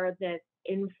for this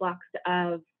influx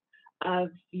of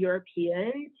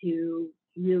Europeans who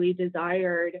really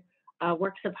desired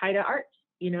works of Haida art.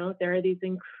 There are these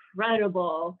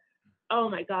incredible, oh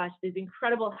my gosh, these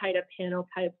incredible Haida panel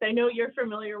pipes. I know you're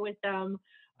familiar with them,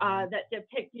 that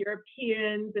depict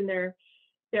Europeans, and they're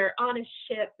on a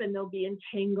ship and they'll be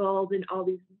entangled in all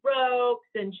these ropes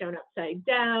and shown upside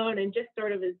down and just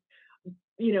sort of as,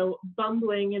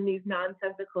 bumbling in these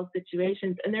nonsensical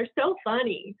situations. And they're so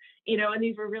funny, and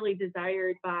these were really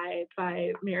desired by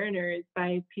mariners,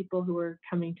 by people who were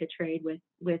coming to trade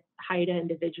with Haida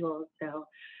individuals. So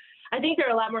I think there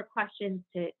are a lot more questions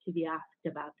to be asked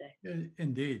about this.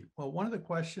 Indeed. Well, one of the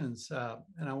questions,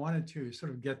 and I wanted to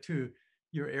sort of get to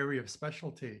your area of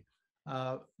specialty,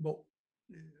 but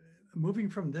moving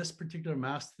from this particular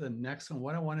mask to the next one,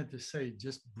 what I wanted to say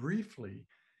just briefly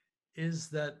is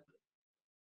that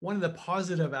one of the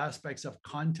positive aspects of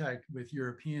contact with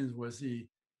Europeans was the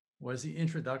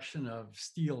introduction of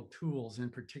steel tools, in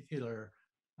particular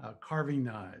carving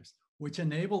knives, which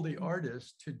enabled the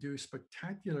artist to do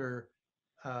spectacular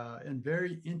and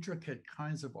very intricate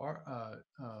kinds of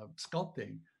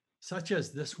sculpting, such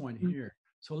as this one here.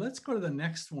 So let's go to the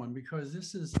next one, because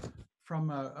this is from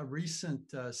a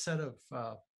recent set of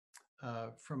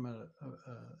from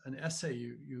an essay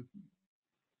you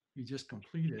just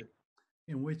completed,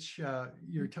 in which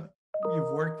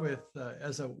you've worked with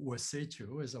as a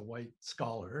Wasechu, as a white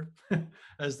scholar,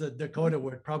 as the Dakota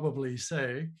would probably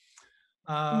say.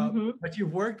 But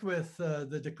you've worked with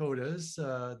the Dakotas,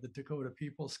 the Dakota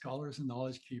people, scholars and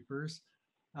knowledge keepers.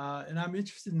 And I'm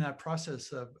interested in that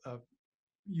process of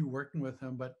you working with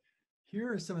them. But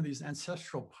here are some of these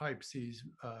ancestral pipes, these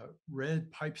red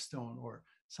pipestone, or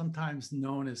sometimes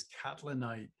known as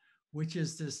catlinite, which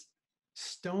is this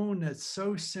stone that's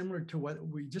so similar to what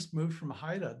we just moved from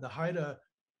Haida, the Haida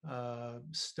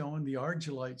stone, the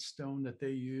argillite stone that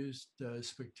they used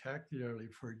spectacularly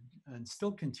for and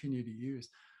still continue to use.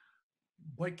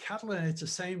 But catlinite, it's the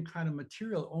same kind of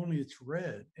material, only it's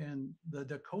red. And the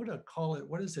Dakota call it,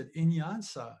 what is it,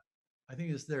 Inyansa, I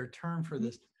think is their term for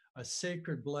this, a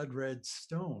sacred blood red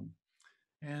stone.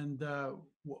 And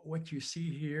what you see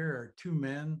here are two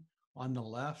men on the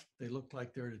left. They look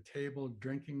like they're at a table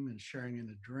drinking and sharing in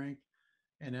a drink.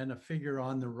 And then a figure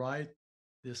on the right,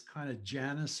 this kind of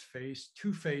Janus face,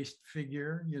 two-faced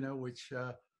figure, which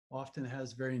often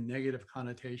has very negative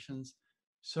connotations.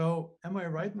 So am I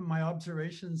right in my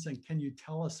observations? And can you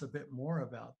tell us a bit more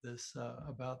about this,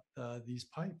 about these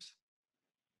pipes?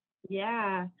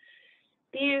 Yeah,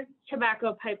 these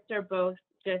tobacco pipes are both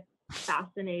just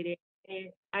fascinating.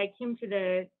 I came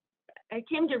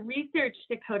to research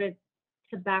Dakota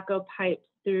tobacco pipes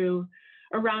through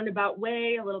a roundabout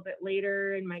way a little bit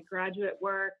later in my graduate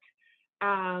work.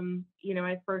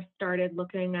 I first started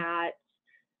looking at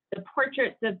the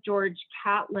portraits of George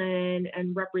Catlin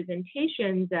and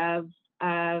representations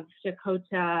of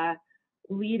Dakota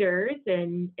leaders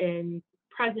in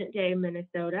present day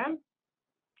Minnesota,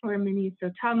 or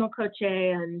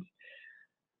Minnesota-Mokoche, and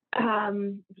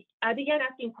I began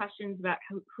asking questions about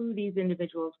who these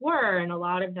individuals were, and a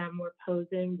lot of them were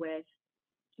posing with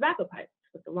tobacco pipes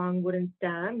with a long wooden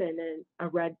stem and then a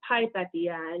red pipe at the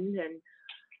end. And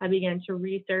I began to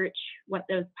research what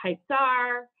those pipes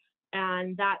are,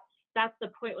 and that's the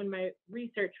point when my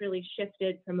research really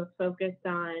shifted from a focus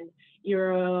on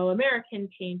Euro-American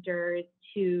painters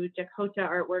to Dakota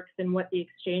artworks and what the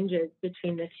exchanges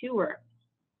between the two were.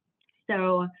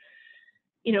 So,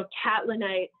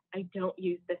 Catlinite, I don't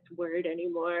use this word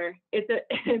anymore. It's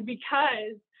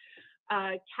because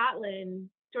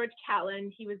George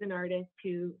Catlin, he was an artist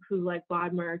who like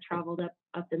Bodmer, traveled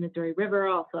up the Missouri River,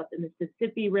 also up the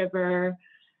Mississippi River,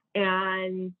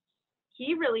 and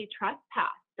he really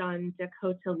trespassed on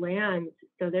Dakota lands.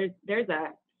 So there's a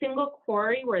single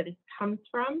quarry where this comes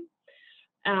from,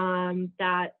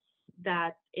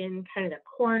 that's in kind of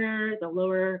the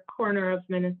lower corner of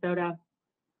Minnesota.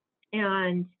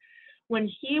 And when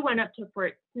he went up to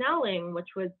Fort Snelling,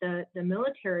 which was the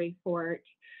military fort,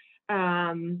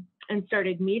 and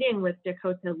started meeting with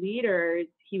Dakota leaders,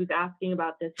 he was asking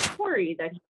about this quarry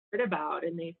that he heard about,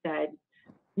 and they said,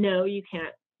 no, you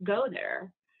can't go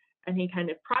there. And he kind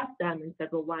of pressed them and said,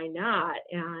 well, why not?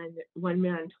 And one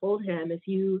man told him, if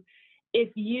you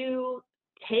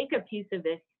take a piece of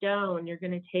this stone, you're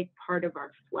going to take part of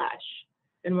our flesh.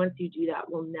 And once you do that,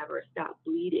 we'll never stop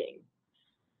bleeding.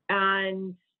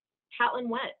 And Catlin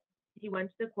went. He went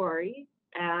to the quarry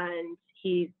and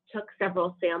he took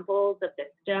several samples of the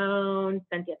stone,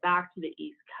 sent it back to the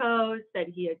East Coast, said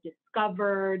he had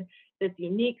discovered this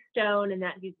unique stone and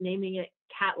that he's naming it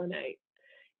Catlinite.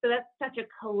 So that's such a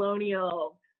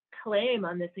colonial claim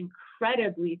on this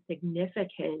incredibly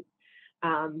significant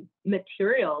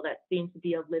material that seems to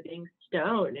be a living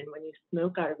stone. And when you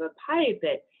smoke out of a pipe,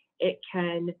 it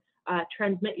can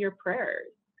transmit your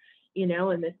prayers,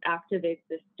 and this activates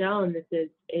the stone. This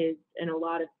is in a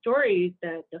lot of stories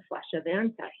the flesh of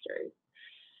ancestors.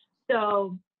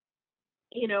 So,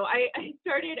 I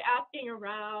started asking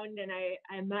around, and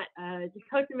I met a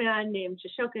Dakota man named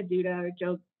Síh-Chidä or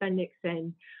Joe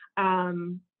Bendixson,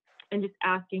 and just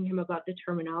asking him about the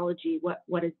terminology.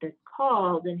 What is this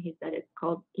called? And he said it's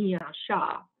called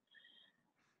Upshaw.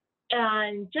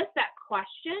 And just that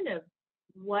question of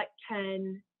what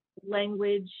can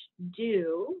language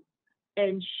do,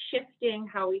 and shifting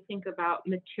how we think about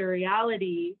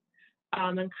materiality,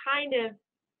 and kind of,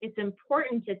 it's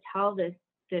important to tell this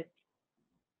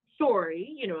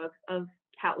story, of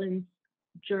Catlin's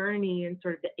journey and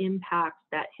sort of the impacts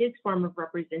that his form of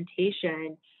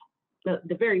representation,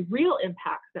 the very real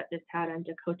impacts that this had on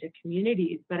Dakota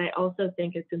communities. But I also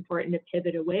think it's important to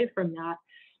pivot away from that,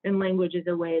 and language is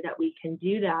a way that we can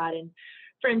do that. And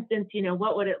for instance,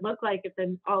 what would it look like if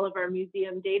in all of our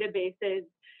museum databases,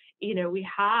 we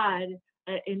had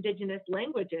Indigenous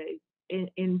languages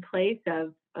in place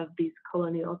of these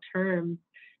colonial terms.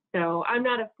 So I'm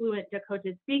not a fluent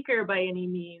Dakota speaker by any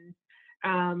means.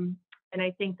 And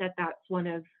I think that that's one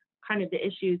of kind of the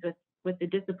issues with the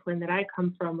discipline that I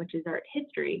come from, which is art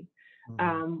history,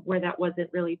 where that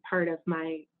wasn't really part of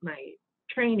my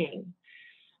training.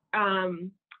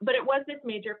 But it was this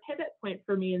major pivot point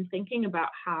for me in thinking about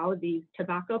how these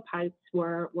tobacco pipes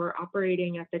were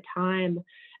operating at the time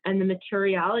and the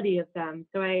materiality of them.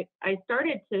 So I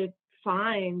started to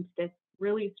find this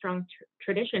really strong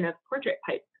tradition of portrait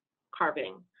pipe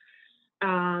carving,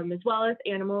 as well as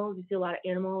animals. You see a lot of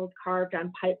animals carved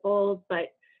on pipe bowls, but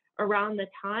around the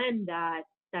time that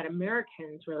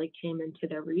Americans really came into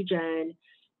the region,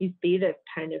 you see this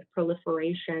kind of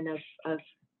proliferation of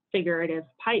figurative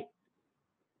pipes.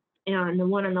 And the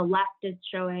one on the left is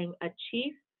showing a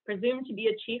chief, presumed to be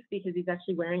a chief because he's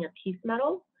actually wearing a peace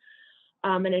medal,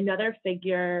 and another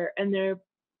figure, and they're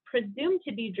presumed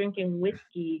to be drinking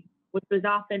whiskey, which was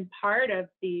often part of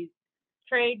these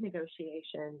trade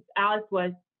negotiations, as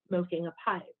was smoking a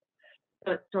pipe.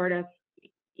 So it's sort of,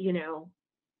 you know,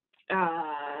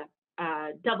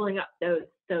 doubling up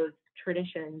those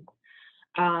traditions.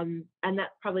 And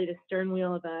that's probably the stern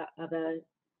wheel of a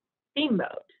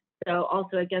steamboat. So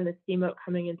also, again, the steamboat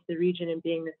coming into the region and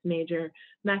being this major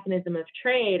mechanism of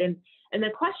trade. And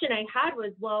the question I had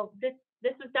was, well, this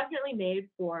was definitely made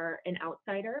for an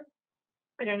outsider.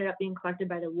 It ended up being collected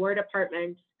by the War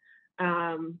Department.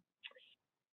 And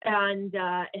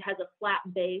it has a flat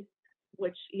base,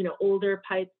 which, you know, older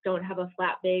pipes don't have a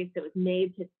flat base. It was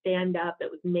made to stand up.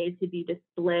 It was made to be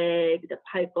displayed. The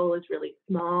pipe bowl is really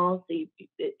small, so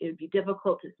it would be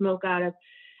difficult to smoke out of.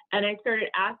 And I started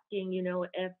asking, you know,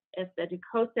 if the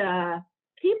Dakota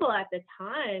people at the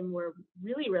time were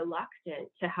really reluctant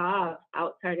to have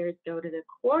outsiders go to the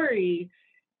quarry,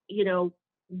 you know,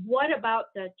 what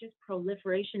about the just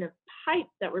proliferation of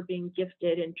pipes that were being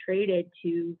gifted and traded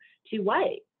to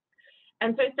whites?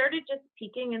 And so I started just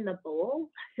peeking in the bowls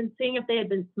and seeing if they had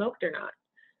been smoked or not.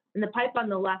 And the pipe on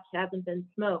the left hasn't been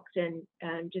smoked,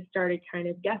 and just started kind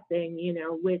of guessing, you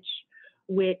know, which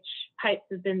pipes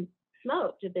have been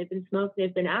smoked. If they've been smoked,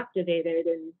 they've been activated,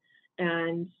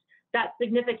 and that's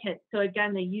significant. So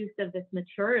again, the use of this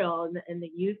material and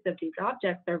the use of these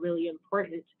objects are really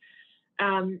important.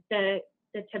 The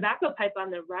tobacco pipe on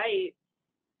the right,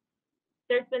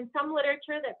 there's been some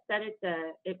literature that said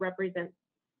it represents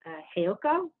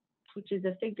Heoka, which is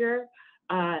a figure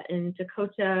in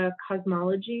Dakota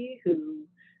cosmology who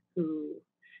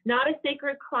not a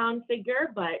sacred clown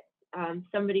figure, but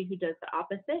somebody who does the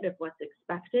opposite of what's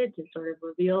expected to sort of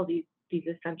reveal these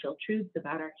essential truths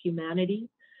about our humanity.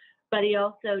 But he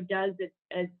also does,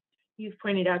 as you've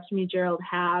pointed out to me, Gerald,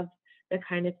 have the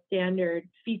kind of standard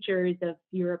features of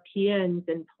Europeans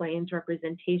and Plains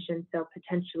representation, so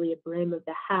potentially a brim of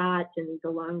the hat and these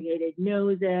elongated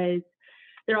noses.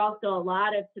 There are also a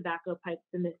lot of tobacco pipes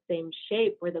in the same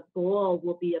shape where the bowl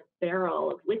will be a barrel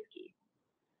of whiskey.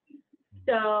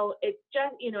 So it's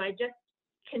just, you know, I just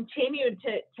continued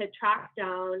to track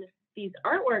down these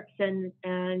artworks and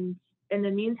in the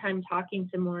meantime, talking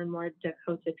to more and more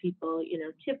Dakota people, you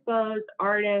know, tippos,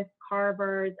 artists,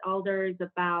 carvers, elders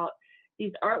about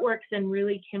these artworks, and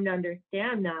really came to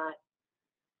understand that,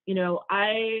 you know,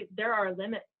 there are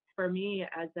limits for me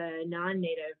as a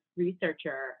non-native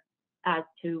researcher as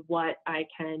to what I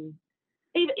can,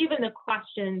 even the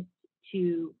questions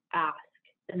to ask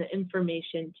and the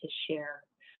information to share,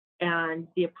 and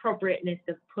the appropriateness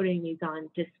of putting these on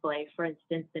display, for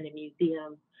instance, in a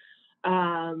museum,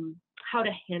 how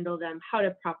to handle them, how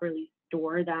to properly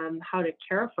store them, how to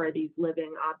care for these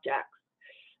living objects.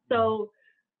 So,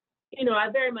 you know, I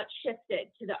very much shifted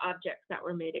to the objects that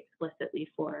were made explicitly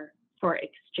for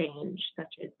exchange,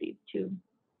 such as these two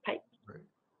pipes. Right.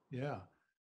 Yeah.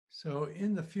 So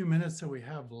in the few minutes that we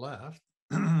have left,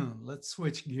 let's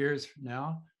switch gears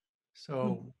now.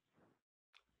 So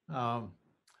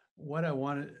what I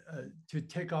wanted to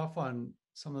take off on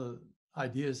some of the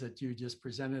ideas that you just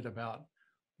presented about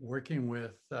working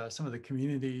with some of the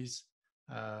communities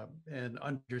and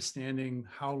understanding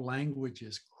how language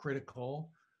is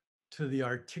critical to the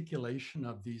articulation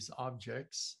of these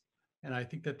objects. And I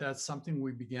think that that's something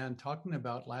we began talking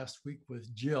about last week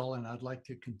with Jill, and I'd like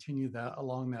to continue that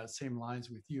along that same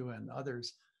lines with you and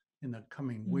others in the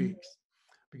coming weeks,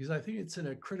 because I think it's at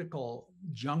a critical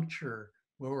juncture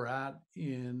where we're at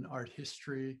in art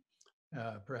history,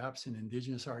 perhaps in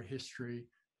Indigenous art history,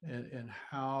 and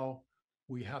how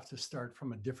we have to start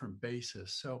from a different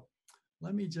basis. So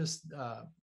let me just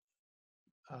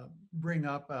bring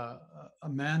up a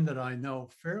man that I know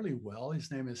fairly well.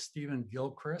 His name is Stephen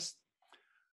Gilchrist,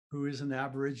 who is an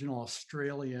Aboriginal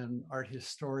Australian art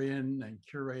historian and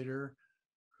curator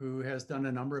who has done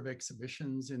a number of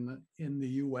exhibitions in the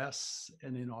US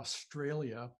and in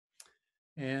Australia.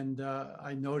 And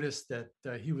I noticed that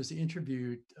he was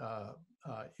interviewed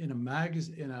in a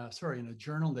magazine, in a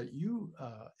journal that you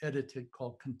edited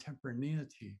called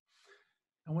Contemporaneity.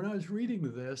 And when I was reading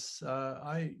this,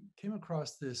 I came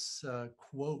across this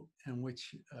quote in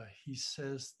which he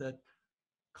says that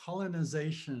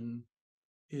colonization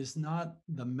is not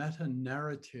the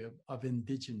meta-narrative of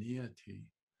indigeneity.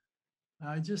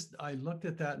 I looked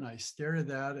at that and I stared at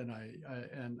that,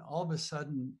 and all of a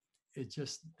sudden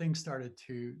things started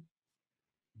to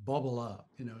bubble up.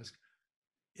 You know,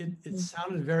 it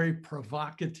sounded very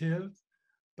provocative,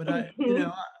 but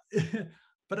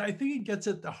but I think it gets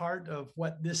at the heart of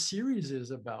what this series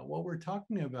is about, what we're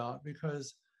talking about,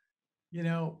 because, you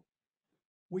know,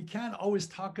 we can't always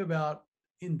talk about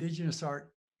Indigenous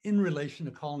art in relation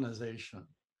to colonization,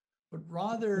 but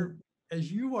rather, as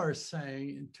you are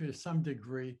saying, to some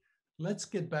degree, let's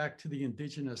get back to the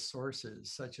indigenous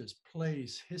sources such as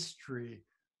place, history,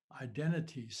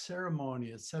 identity,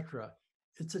 ceremony, etc.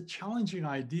 It's a challenging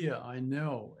idea, I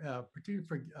know, particularly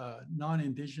for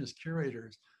non-indigenous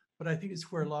curators, but I think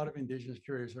it's where a lot of indigenous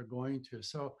curators are going to.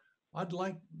 So I'd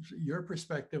like your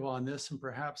perspective on this and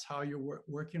perhaps how you're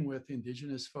working with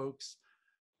indigenous folks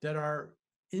that are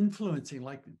influencing,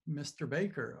 like Mr.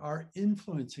 Baker, are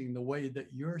influencing the way that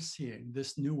you're seeing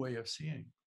this new way of seeing.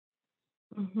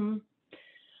 Mm-hmm.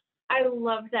 I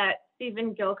love that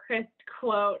Stephen Gilchrist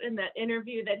quote in that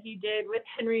interview that he did with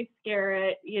Henry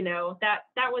Scarrett. You know, that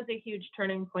was a huge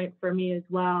turning point for me as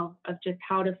well, of just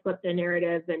how to flip the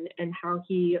narrative and how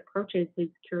he approaches his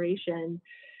curation.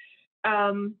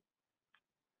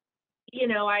 You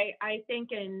know, I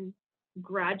think in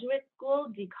graduate school,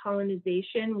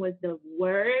 decolonization was the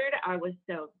word. I was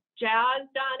so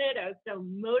jazzed on it. I was so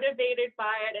motivated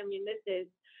by it. I mean, this is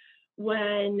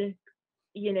when,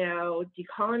 you know,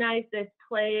 Decolonize This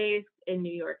Place in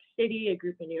New York City, a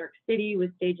group in New York City was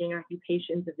staging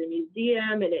occupations of the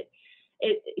museum. And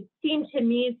it seemed to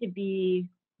me to be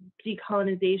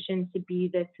decolonization to be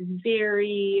this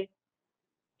very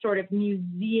sort of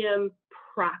museum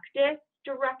practice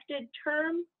directed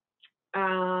term,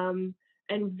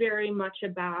 and very much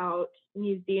about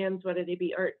museums, whether they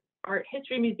be art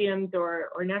history museums or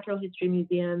natural history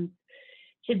museums,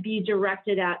 to be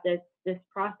directed at this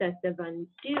process of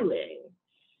undoing.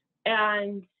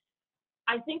 And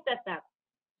I think that that's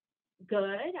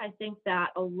good. I think that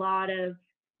a lot of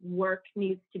work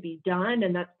needs to be done,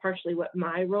 and that's partially what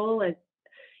my role is,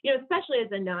 you know, especially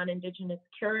as a non-Indigenous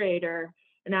curator,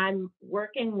 and I'm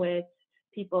working with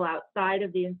people outside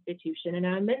of the institution and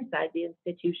I'm inside the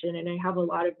institution, and I have a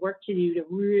lot of work to do to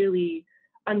really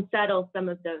unsettle some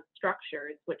of those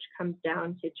structures, which comes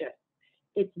down to just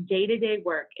it's day-to-day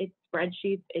work, it's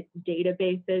spreadsheets, it's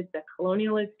databases. The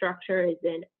colonialist structure is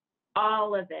in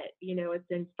all of it. You know, it's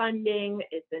in funding,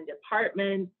 it's in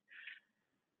departments.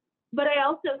 But I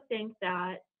also think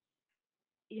that,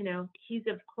 you know, he's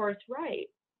of course right.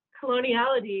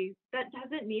 Coloniality, that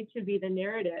doesn't need to be the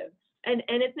narrative. And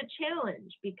it's a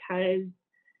challenge, because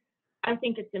I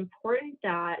think it's important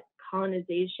that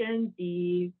colonization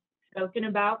be spoken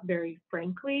about very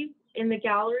frankly in the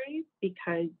galleries,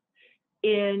 because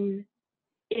in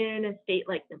a state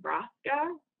like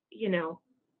Nebraska, you know,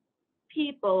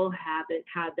 people haven't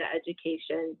had the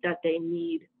education that they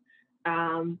need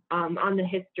on the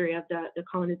history of the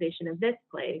colonization of this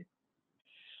place.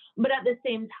 But at the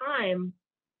same time,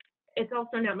 it's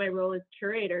also not my role as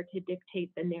curator to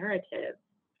dictate the narrative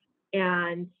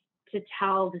and to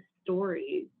tell the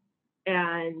stories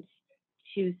and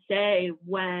to say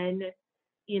when,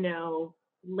 you know,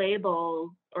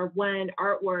 labels or when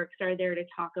artworks are there to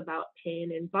talk about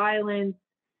pain and violence,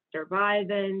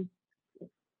 survivance.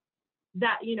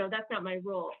 That, you know, that's not my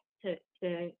role to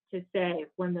say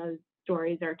when those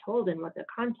stories are told and what the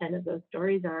content of those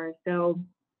stories are. So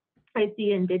I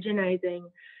see indigenizing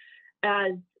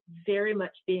as very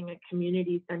much being a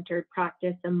community-centered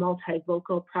practice, a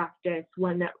multivocal practice,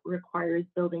 one that requires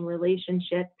building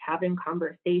relationships, having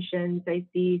conversations. I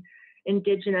see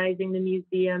indigenizing the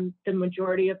museum. The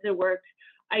majority of the work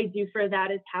I do for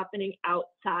that is happening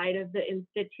outside of the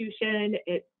institution.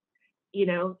 It's, you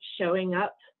know, showing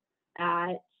up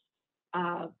at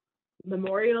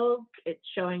memorials, it's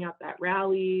showing up at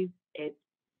rallies, it's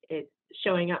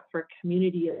showing up for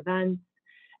community events,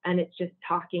 and it's just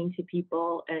talking to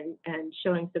people and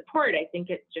showing support. I think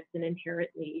it's just an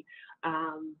inherently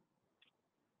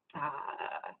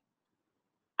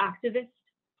activist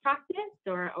practice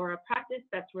or a practice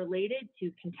that's related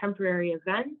to contemporary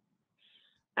events.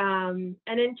 And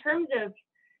in terms of,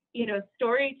 you know,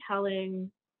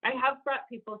 storytelling, I have brought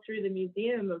people through the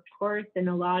museum, of course, and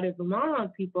a lot of Umaha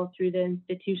people through the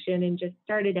institution, and just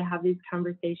started to have these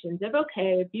conversations of,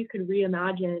 okay, if you could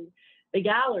reimagine the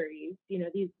galleries, you know,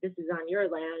 this is on your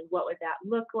land, what would that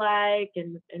look like?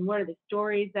 And what are the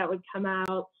stories that would come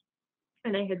out?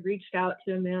 And I had reached out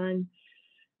to a man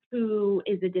who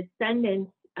is a descendant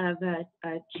of a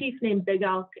chief named Big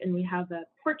Elk, and we have a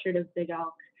portrait of Big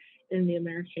Elk in the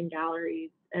American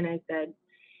galleries. And I said,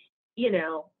 you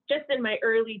know, just in my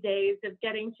early days of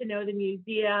getting to know the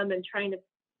museum and trying to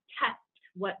test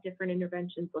what different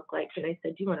interventions look like. And I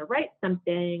said, do you want to write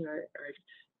something or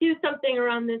do something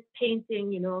around this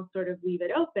painting, you know, sort of leave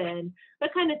it open,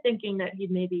 but kind of thinking that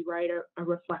he'd maybe write a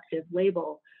reflective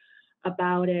label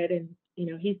about it. And, you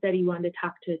know, he said he wanted to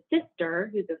talk to his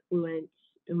sister, who's a fluent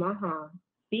Umaha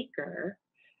speaker,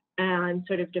 and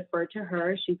sort of defer to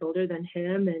her. She's older than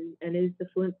him and is the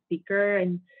fluent speaker.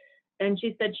 And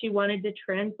she said she wanted to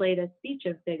translate a speech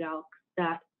of Big Elk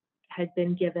that had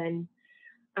been given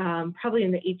probably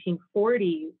in the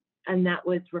 1840s, and that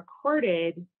was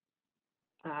recorded,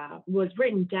 was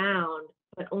written down,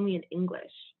 but only in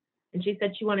English. And she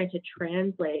said she wanted to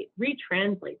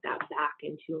retranslate that back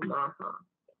into Omaha.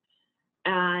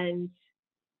 And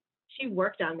she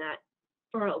worked on that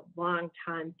for a long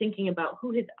time, thinking about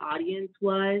who his audience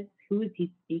was, who was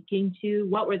he speaking to,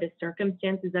 what were the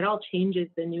circumstances. That all changes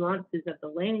the nuances of the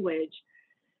language.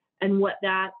 And what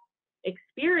that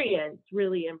experience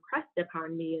really impressed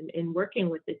upon me in working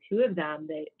with the two of them,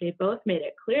 they both made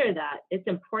it clear that it's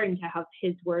important to have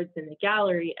his words in the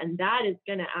gallery, and that is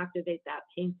going to activate that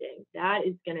painting. That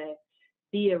is going to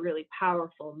be a really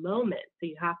powerful moment. So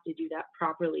you have to do that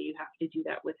properly. You have to do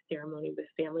that with ceremony, with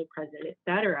family present,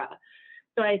 etc.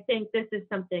 So I think this is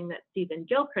something that Stephen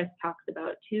Gilchrist talks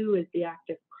about too, is the act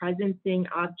of presencing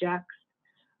objects.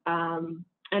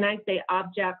 And I say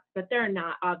objects, but they're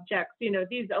not objects. You know,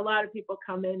 a lot of people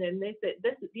come in and they say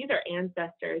these are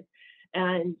ancestors,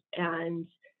 and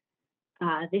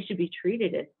they should be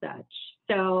treated as such.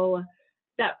 So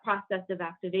that process of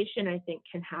activation, I think,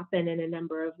 can happen in a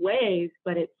number of ways,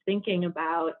 but it's thinking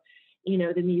about, you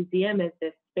know, the museum as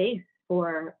this space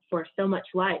for so much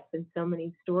life and so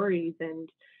many stories,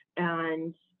 and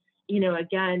you know,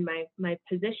 again, my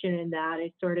position in that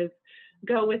is sort of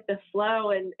go with the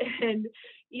flow, and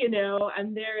you know,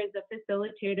 I'm there as a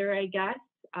facilitator, I guess.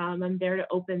 I'm there to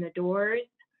open the doors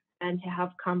and to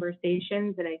have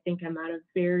conversations, and I think I'm at a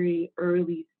very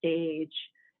early stage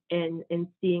in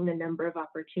seeing the number of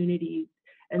opportunities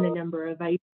and the number of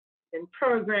ideas and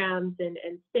programs and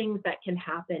things that can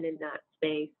happen in that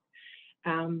space.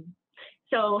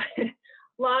 So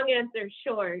long answer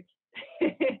short,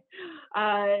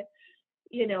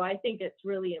 you know, I think it's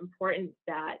really important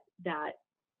that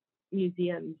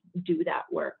museums do that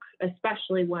work,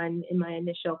 especially when in my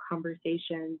initial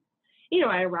conversations, you know,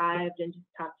 I arrived and just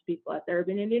talked to people at the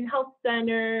Urban Indian Health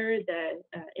Center, the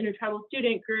Intertribal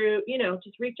Student Group, you know,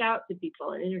 just reach out to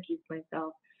people and introduce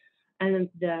myself. And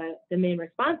the main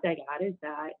response I got is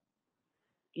that,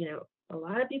 you know, a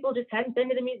lot of people just hadn't been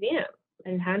to the museum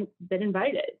and hadn't been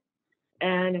invited.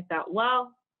 And I thought,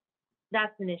 well,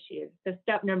 that's an issue. So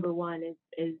step number one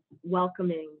is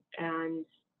welcoming and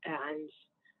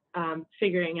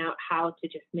figuring out how to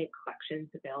just make collections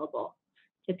available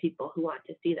to people who want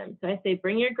to see them. So I say,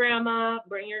 bring your grandma,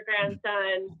 bring your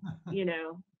grandson, you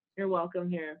know, you're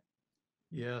welcome here.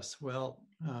 Yes, well,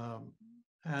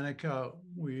 Annika,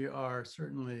 we are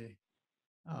certainly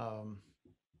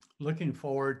looking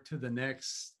forward to the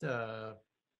next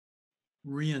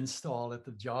reinstall at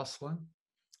the Jocelyn.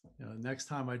 You know, next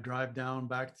time I drive down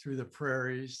back through the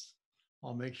prairies,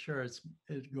 I'll make sure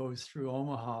it goes through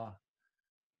Omaha.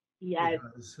 Yes.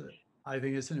 Because I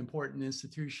think it's an important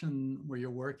institution where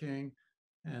you're working,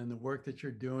 and the work that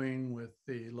you're doing with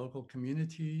the local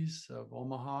communities of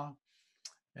Omaha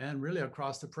and really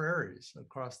across the prairies,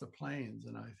 across the plains.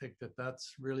 And I think that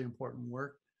that's really important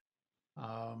work.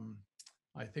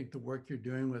 I think the work you're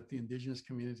doing with the Indigenous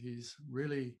communities,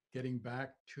 really getting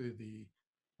back to the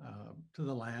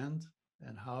land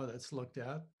and how that's looked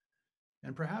at,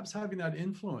 and perhaps having that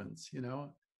influence, you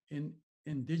know, in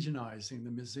indigenizing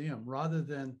the museum, rather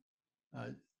than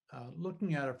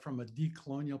looking at it from a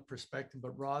decolonial perspective,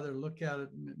 but rather look at it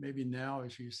maybe now,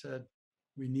 as you said,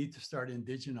 we need to start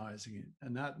indigenizing it.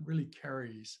 And that really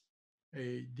carries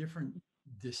a different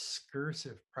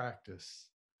discursive practice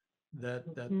that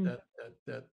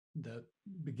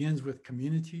begins with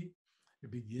community.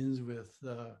 It begins with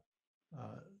the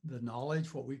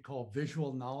knowledge, what we call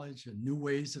visual knowledge, and new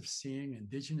ways of seeing,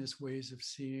 indigenous ways of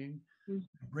seeing,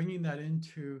 bringing that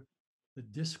into the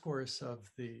discourse of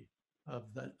a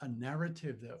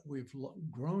narrative that we've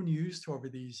grown used to over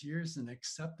these years and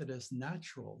accepted as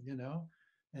natural, you know.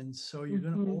 And so you're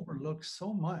going to overlook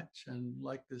so much. And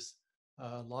like this,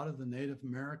 a lot of the Native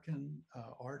American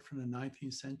art from the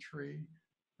 19th century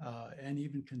and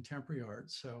even contemporary art.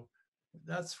 So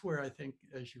that's where I think,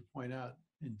 as you point out,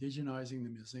 indigenizing the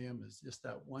museum is just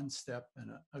that one step,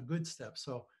 and a good step.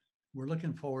 So we're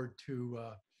looking forward to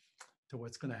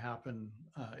what's going to happen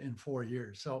in 4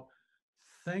 years. So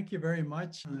thank you very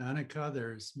much, Annika.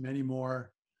 There's many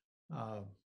more,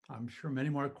 I'm sure many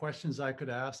more questions I could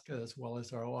ask, as well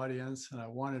as our audience. And I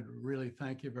wanted to really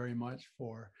thank you very much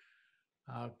for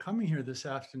coming here this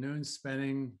afternoon,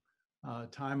 spending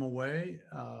time away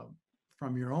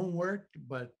from your own work,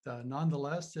 but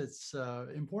nonetheless, it's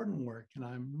important work. And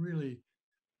I'm really,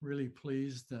 really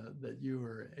pleased that you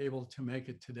were able to make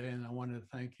it today. And I wanted to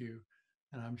thank you.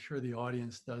 And I'm sure the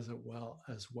audience does it well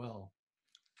as well.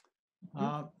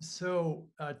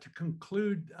 To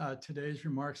conclude today's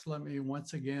remarks, let me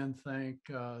once again thank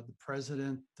the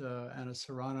president, Anna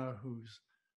Serrano, who's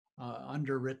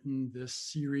underwritten this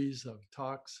series of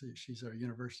talks. She's our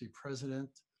university president.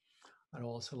 I'd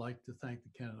also like to thank the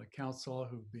Canada Council,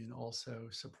 who've been also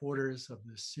supporters of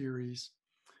this series.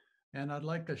 And I'd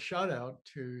like a shout out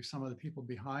to some of the people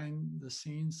behind the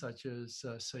scenes, such as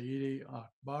Síh-Chidä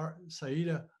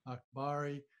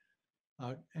Akbari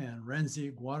and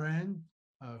Renzi Guaran,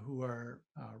 who are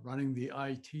running the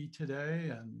IT today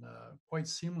and quite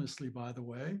seamlessly, by the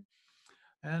way.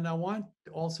 And I want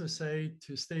to also say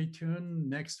to stay tuned.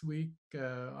 Next week,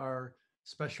 our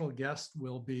special guest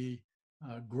will be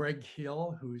Greg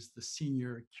Hill, who is the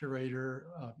senior curator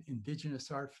of Indigenous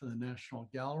art for the National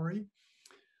Gallery.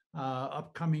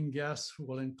 Upcoming guests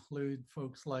will include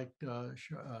folks like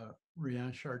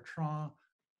Rianne Chartrand,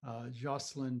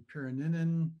 Jocelyn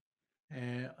Piraninen,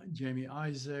 Jamie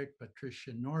Isaac,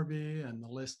 Patricia Norby, and the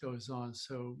list goes on.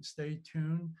 So stay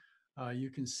tuned.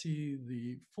 You can see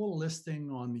the full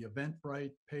listing on the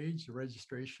Eventbrite page, the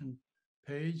registration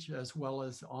page, as well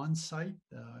as Onsite.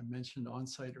 I mentioned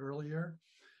Onsite earlier.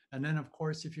 And then, of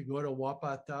course, if you go to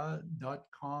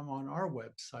wapatah.com on our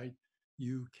website,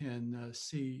 you can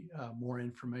see more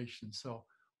information. So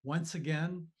once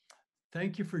again,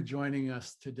 thank you for joining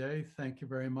us today. Thank you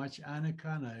very much,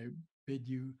 Annika, and I bid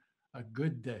you a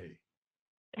good day.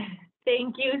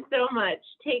 Thank you so much.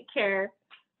 Take care.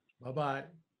 Bye-bye.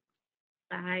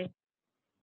 Bye.